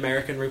season of the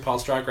American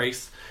RuPaul's Drag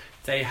Race,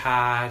 they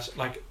had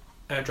like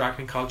a drag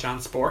queen called Jan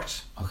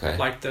Sport. Okay.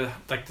 Like the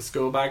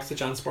school bags, the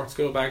Jan Sport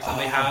school bags, and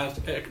they had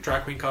a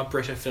drag queen called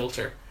Brita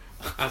Filter,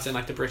 as in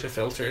like the Brita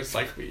filters,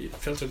 like we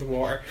filter the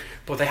water.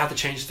 But they had to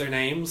change their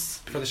names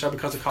for the show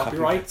because of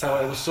copyright. So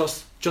it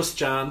was just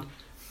Jan,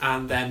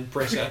 and then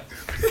Brita.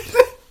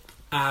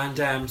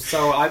 And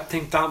so I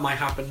think that might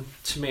happen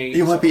to me.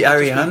 You might be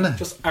Ariana.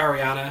 Just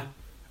Ariana.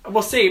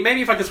 We'll see.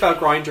 Maybe if I could spell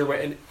Grindr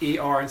with an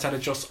ER instead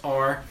of just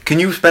R. Can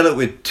you spell it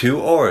with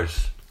 2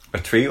 R's? Or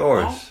 3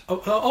 R's?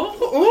 You heard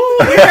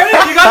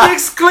it? You got the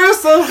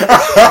exclusive.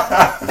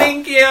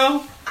 Thank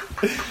you.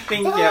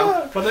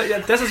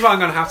 But this is what I'm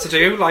going to have to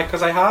do. Like,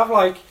 because I have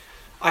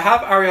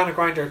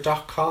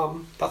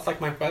ArianaGrindr.com. That's like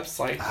my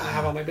website. And I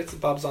have all my bits and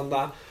bobs on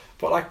that.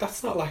 But like,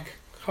 that's not like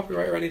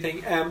copyright or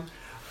anything.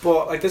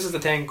 But like, this is the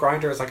thing.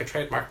 Grindr is like a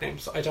trademark name,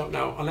 so I don't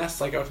know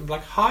unless I go to them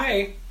like,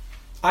 hi,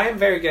 I am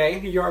very gay.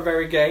 You are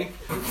very gay.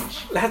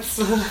 Let's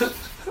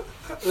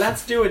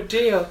do a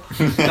deal.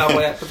 No,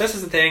 but this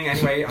is the thing.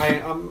 Anyway,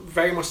 I'm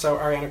very much so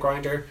Ariana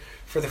Grindr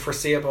for the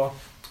foreseeable.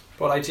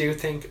 But I do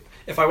think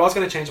if I was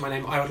going to change my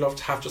name, I would love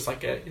to have just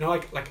like a, you know,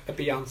 like a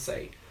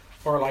Beyonce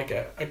or like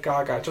a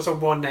Gaga, just a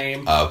one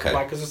name. Oh, okay.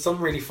 Like, because there's some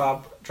really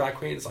fab drag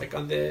queens like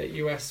on the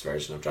US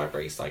version of Drag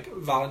Race, like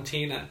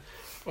Valentina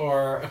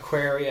or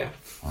Aquaria.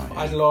 Oh, yeah.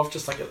 I'd love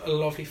just like a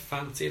lovely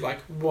fancy like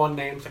one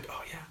name. It's like,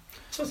 oh yeah,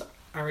 so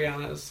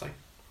Ariana is like,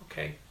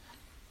 okay.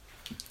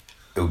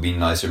 It would be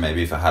nicer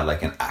maybe if I had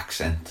like an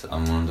accent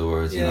on one of the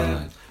words. Yeah. You know,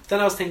 like... Then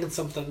I was thinking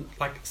something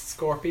like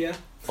Scorpia.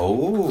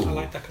 Oh. I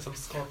like that because I'm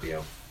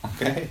Scorpio.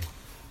 Okay.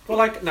 Well,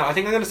 like, no, I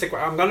think I'm going to stick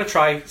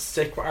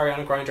with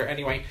Ariana Grindr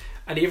anyway.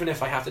 And even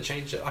if I have to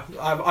change it,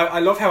 I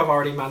love how I've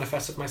already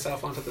manifested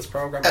myself onto this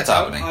program. That's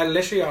happening. I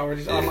literally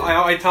already,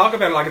 I talk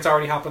about it like it's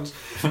already happened.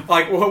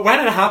 Like, when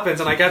it happens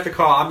and I get the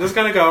call, I'm just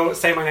going to go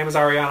say my name is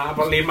Ariana,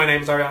 but leave my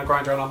name is Ariana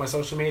Grindr on all my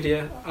social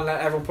media and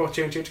let everyone put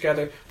two and two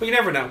together. But you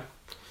never know.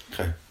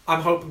 Okay.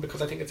 I'm hoping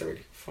because I think it's a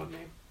really fun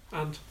name.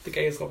 And the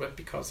gays love it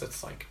because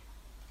it's like,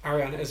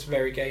 Ariana is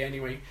very gay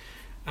anyway.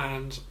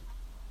 And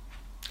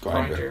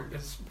Grindr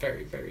is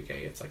very, very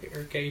gay. It's like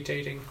a gay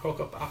dating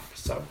hookup app,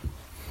 so...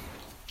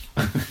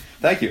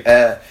 Thank you.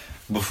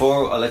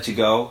 Before I let you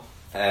go,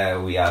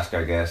 we ask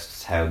our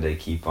guests how they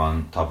keep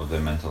on top of their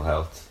mental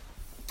health.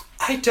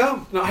 I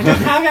don't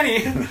have any.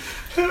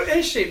 Who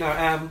is she?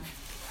 No.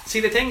 See,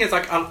 the thing is,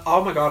 like,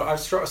 oh my god,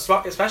 I've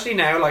especially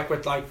now, like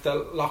with like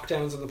the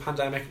lockdowns and the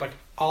pandemic, like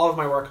all of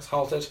my work is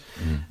halted.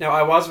 Now,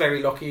 I was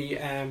very lucky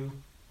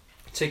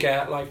to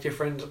get like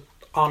different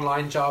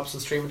online jobs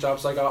and streaming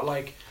jobs. I got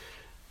like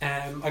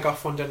I got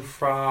funding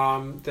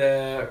from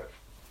the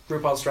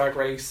RuPaul's Drag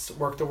Race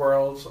Work the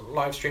World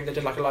live stream. They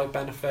did like a live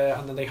benefit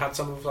and then they had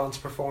someone on to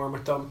perform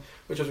with them,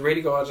 which was really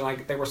good, and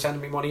like they were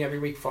sending me money every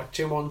week for like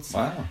 2 months.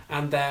 Wow.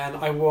 And then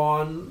I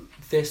won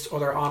this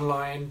other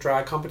online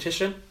drag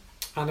competition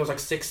and there was like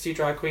 60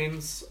 drag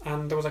queens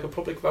and there was like a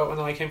public vote and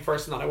then I came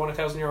first and then I won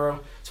 €1,000,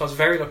 so I was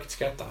very lucky to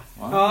get that.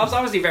 Wow. I was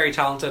obviously very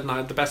talented and I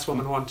had the best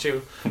woman won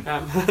too.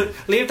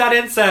 Leave that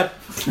in, Seb.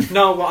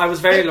 No, well, I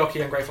was very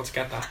lucky and grateful to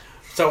get that.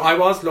 So I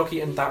was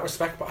lucky in that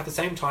respect, but at the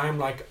same time,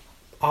 like,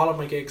 all of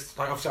my gigs,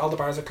 like obviously all the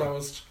bars are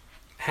closed,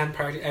 hen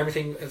party,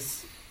 everything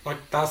is like,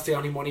 that's the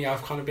only money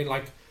I've kind of been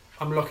like,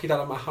 I'm lucky that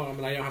I'm at home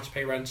and I don't have to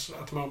pay rent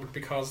at the moment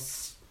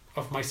because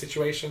of my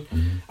situation.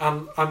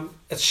 And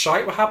it's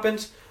shite what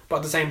happened, but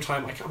at the same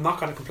time, I'm not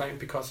going to complain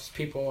because there's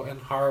people in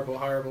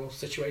horrible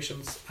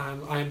situations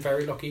and I am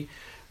very lucky.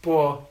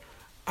 But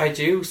I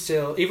do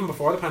still, even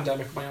before the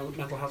pandemic, my own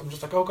mental health, I'm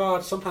just like, oh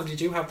god, sometimes you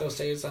do have those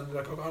days and you're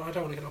like, oh god, I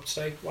don't want to get up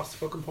today, what's the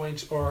fucking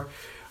point? Or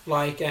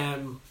like,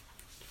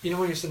 you know,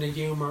 when you're just in a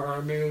humour or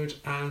a mood,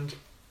 and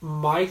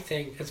my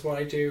thing is what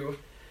I do,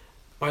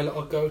 my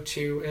little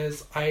go-to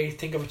is I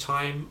think of a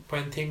time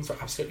when things are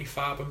absolutely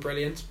fab and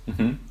brilliant.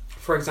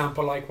 For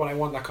example, like when I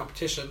won that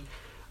competition,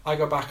 I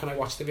go back and I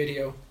watch the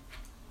video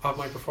of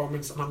my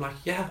performance and I'm like,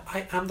 yeah,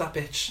 I am that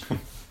bitch.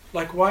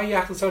 Like, why are you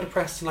acting so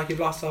depressed and like you've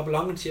lost all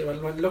belonging to you?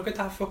 And like, look at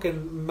that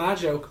fucking mad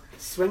joke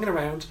swinging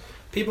around.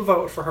 People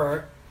voted for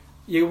her.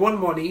 You won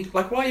money.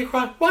 Like, why are you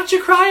crying? What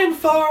you crying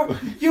for?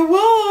 You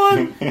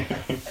won!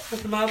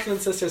 With the Madeline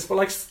sisters. But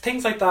like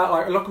things like that,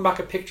 like looking back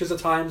at pictures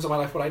of times in my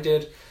life when I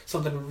did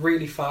something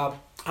really fab.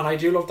 And I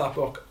do love that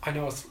book. I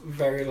know it's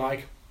very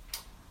like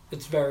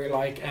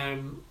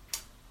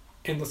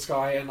In the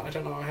Sky, and I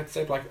don't know, I had to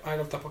say, like, I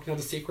love that book, you know,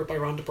 The Secret by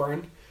Rhonda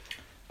Byrne.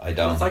 I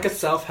don't. It's like a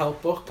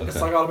self-help book. Okay. It's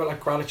like all about like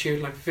gratitude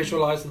and like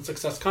visualising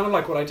success. Kind of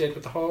like what I did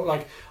with the whole,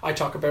 like, I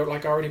talk about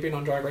like already being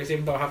on Drag Race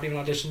even though I haven't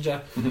even auditioned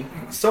yet.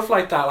 Stuff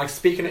like that, like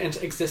speaking it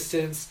into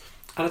existence.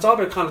 And it's all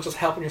about kind of just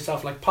helping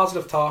yourself, like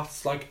positive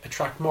thoughts, like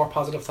attract more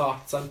positive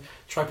thoughts and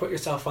try put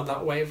yourself on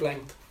that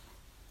wavelength.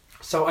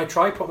 So I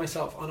try put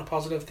myself on a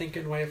positive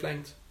thinking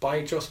wavelength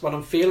by just when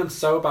I'm feeling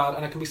so bad,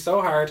 and it can be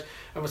so hard,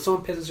 and when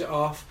someone pisses you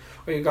off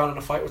or you've gone in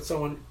a fight with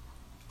someone,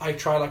 I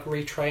try like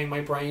retrain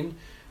my brain.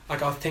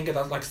 Like I'll think of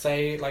that, like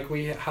say, like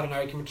we had an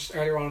argument just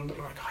earlier on, like,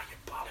 oh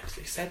you bollocks,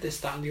 he said this,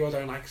 that and the other,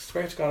 and I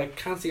swear to God I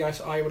can't see eye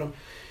to eye with him.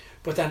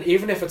 But then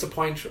even if it's a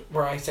point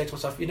where I say to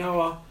myself, you know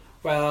what,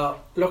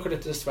 well, look at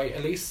it this way,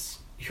 at least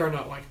you're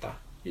not like that.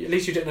 At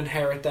least you didn't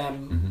inherit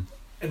them,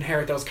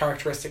 inherit those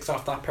characteristics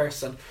off that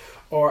person.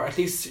 Or at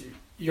least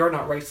you're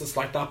not racist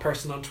like that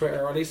person on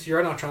Twitter, or at least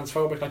you're not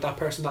transphobic like that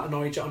person that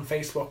annoyed you on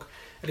Facebook.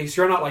 At least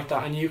you're not like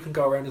that, and you can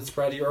go around and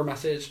spread your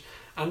message.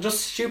 And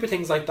just stupid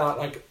things like that,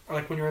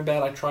 like when you're in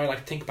bed, I try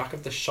like think back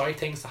of the shy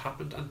things that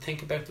happened and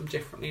think about them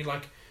differently.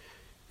 Like,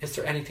 is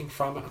there anything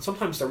from it? And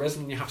sometimes there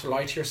isn't, and you have to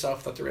lie to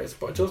yourself that there is,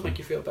 but it does make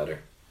you feel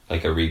better.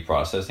 Like a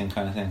reprocessing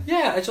kind of thing?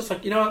 Yeah, it's just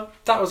like, you know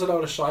what, that was a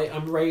load of shite.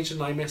 I'm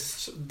raging I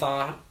missed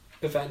that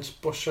event,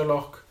 but sure,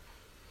 look,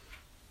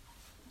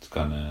 it's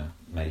gonna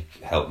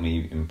help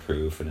me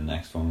improve for the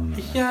next one. Or,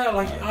 yeah,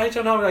 like I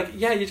don't know, like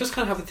yeah, you just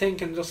kind of have to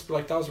think and just be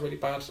like, that was a really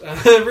bad,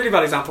 really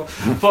bad example.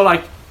 But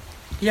like,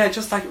 yeah,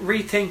 just like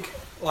rethink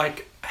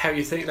like how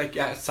you think. Like,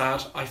 yeah, it's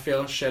sad, I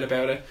feel shit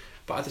about it,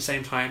 but at the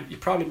same time, you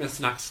probably missed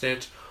an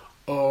accident,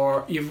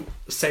 or you've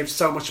saved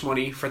so much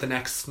money for the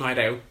next night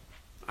out,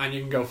 and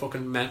you can go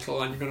fucking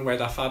mental, and you're going to wear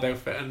that fab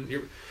outfit, and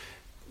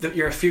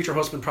your future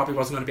husband probably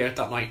wasn't going to be out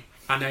that night,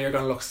 and now you're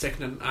going to look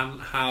sickening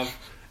and have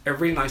a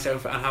really nice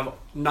outfit and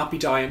not be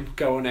dying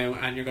going out,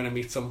 and you're going to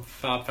meet some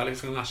fab fella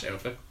who's going to lash out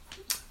of it.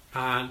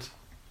 And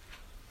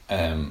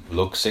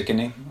look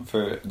sickening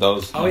for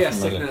those. Oh yeah,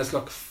 sickeners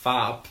look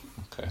fab.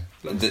 Okay.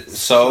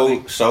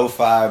 So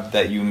fab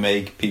that you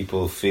make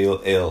people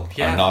feel ill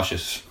or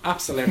nauseous.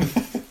 Absolutely.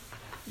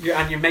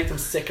 And you make them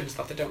sickened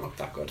so that they don't look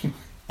that good.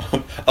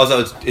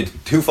 Also, it's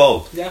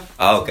twofold. Yeah.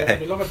 Oh, okay.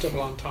 We love a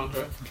double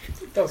entendre.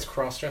 Those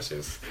cross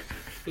dressers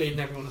leading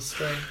everyone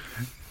astray.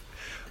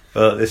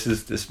 Well, this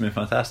has been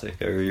fantastic.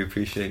 I really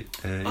appreciate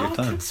your time.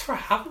 Thanks for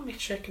having me,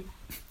 Chicken.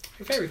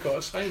 You're very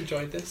good. I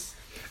enjoyed this.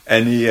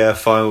 Any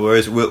final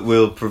words?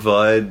 We'll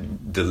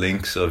provide the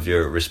links of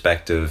your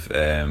respective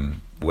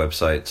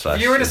website.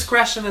 Viewer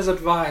discretion is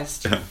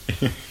advised.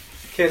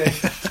 Kidding,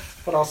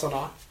 but also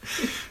not.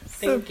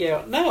 Thank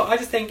you. No, I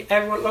just think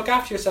everyone look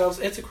after yourselves.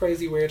 It's a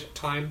crazy weird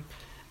time.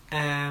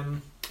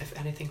 If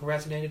anything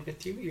resonated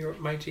with you,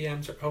 my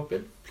DMs are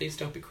open. Please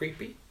don't be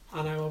creepy,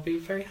 and I will be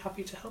very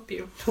happy to help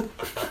you.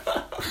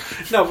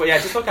 No, but yeah,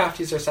 just look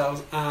after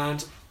yourselves.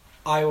 And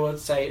I would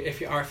say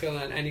if you are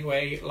feeling in any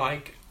way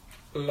like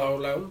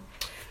low,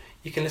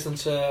 you can listen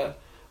to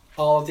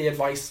all the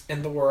advice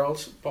in the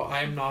world, but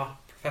I am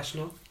not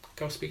professional.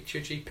 Go speak to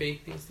your GP. I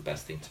think it's the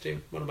best thing to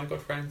do. One of my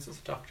good friends is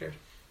a doctor,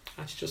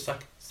 and she's just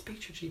like, speak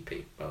to your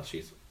GP. Well,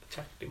 she's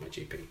technically my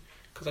GP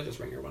because I just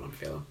ring her when I'm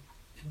feeling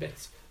in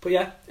bits. But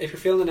yeah, if you're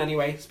feeling in any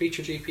way, speak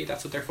to your GP.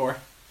 That's what they're for.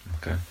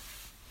 Okay.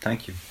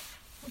 Thank you.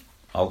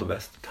 All the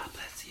best. God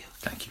bless you.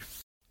 Thank you.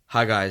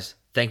 Hi guys,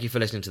 thank you for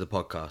listening to the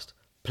podcast.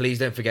 Please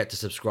don't forget to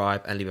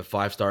subscribe and leave a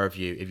 5-star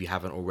review if you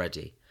haven't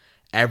already.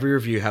 Every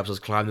review helps us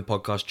climb the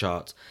podcast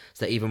charts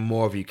so that even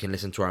more of you can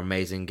listen to our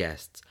amazing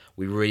guests.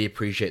 We really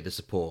appreciate the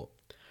support.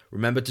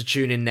 Remember to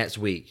tune in next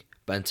week.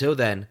 But until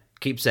then,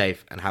 keep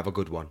safe and have a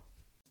good one.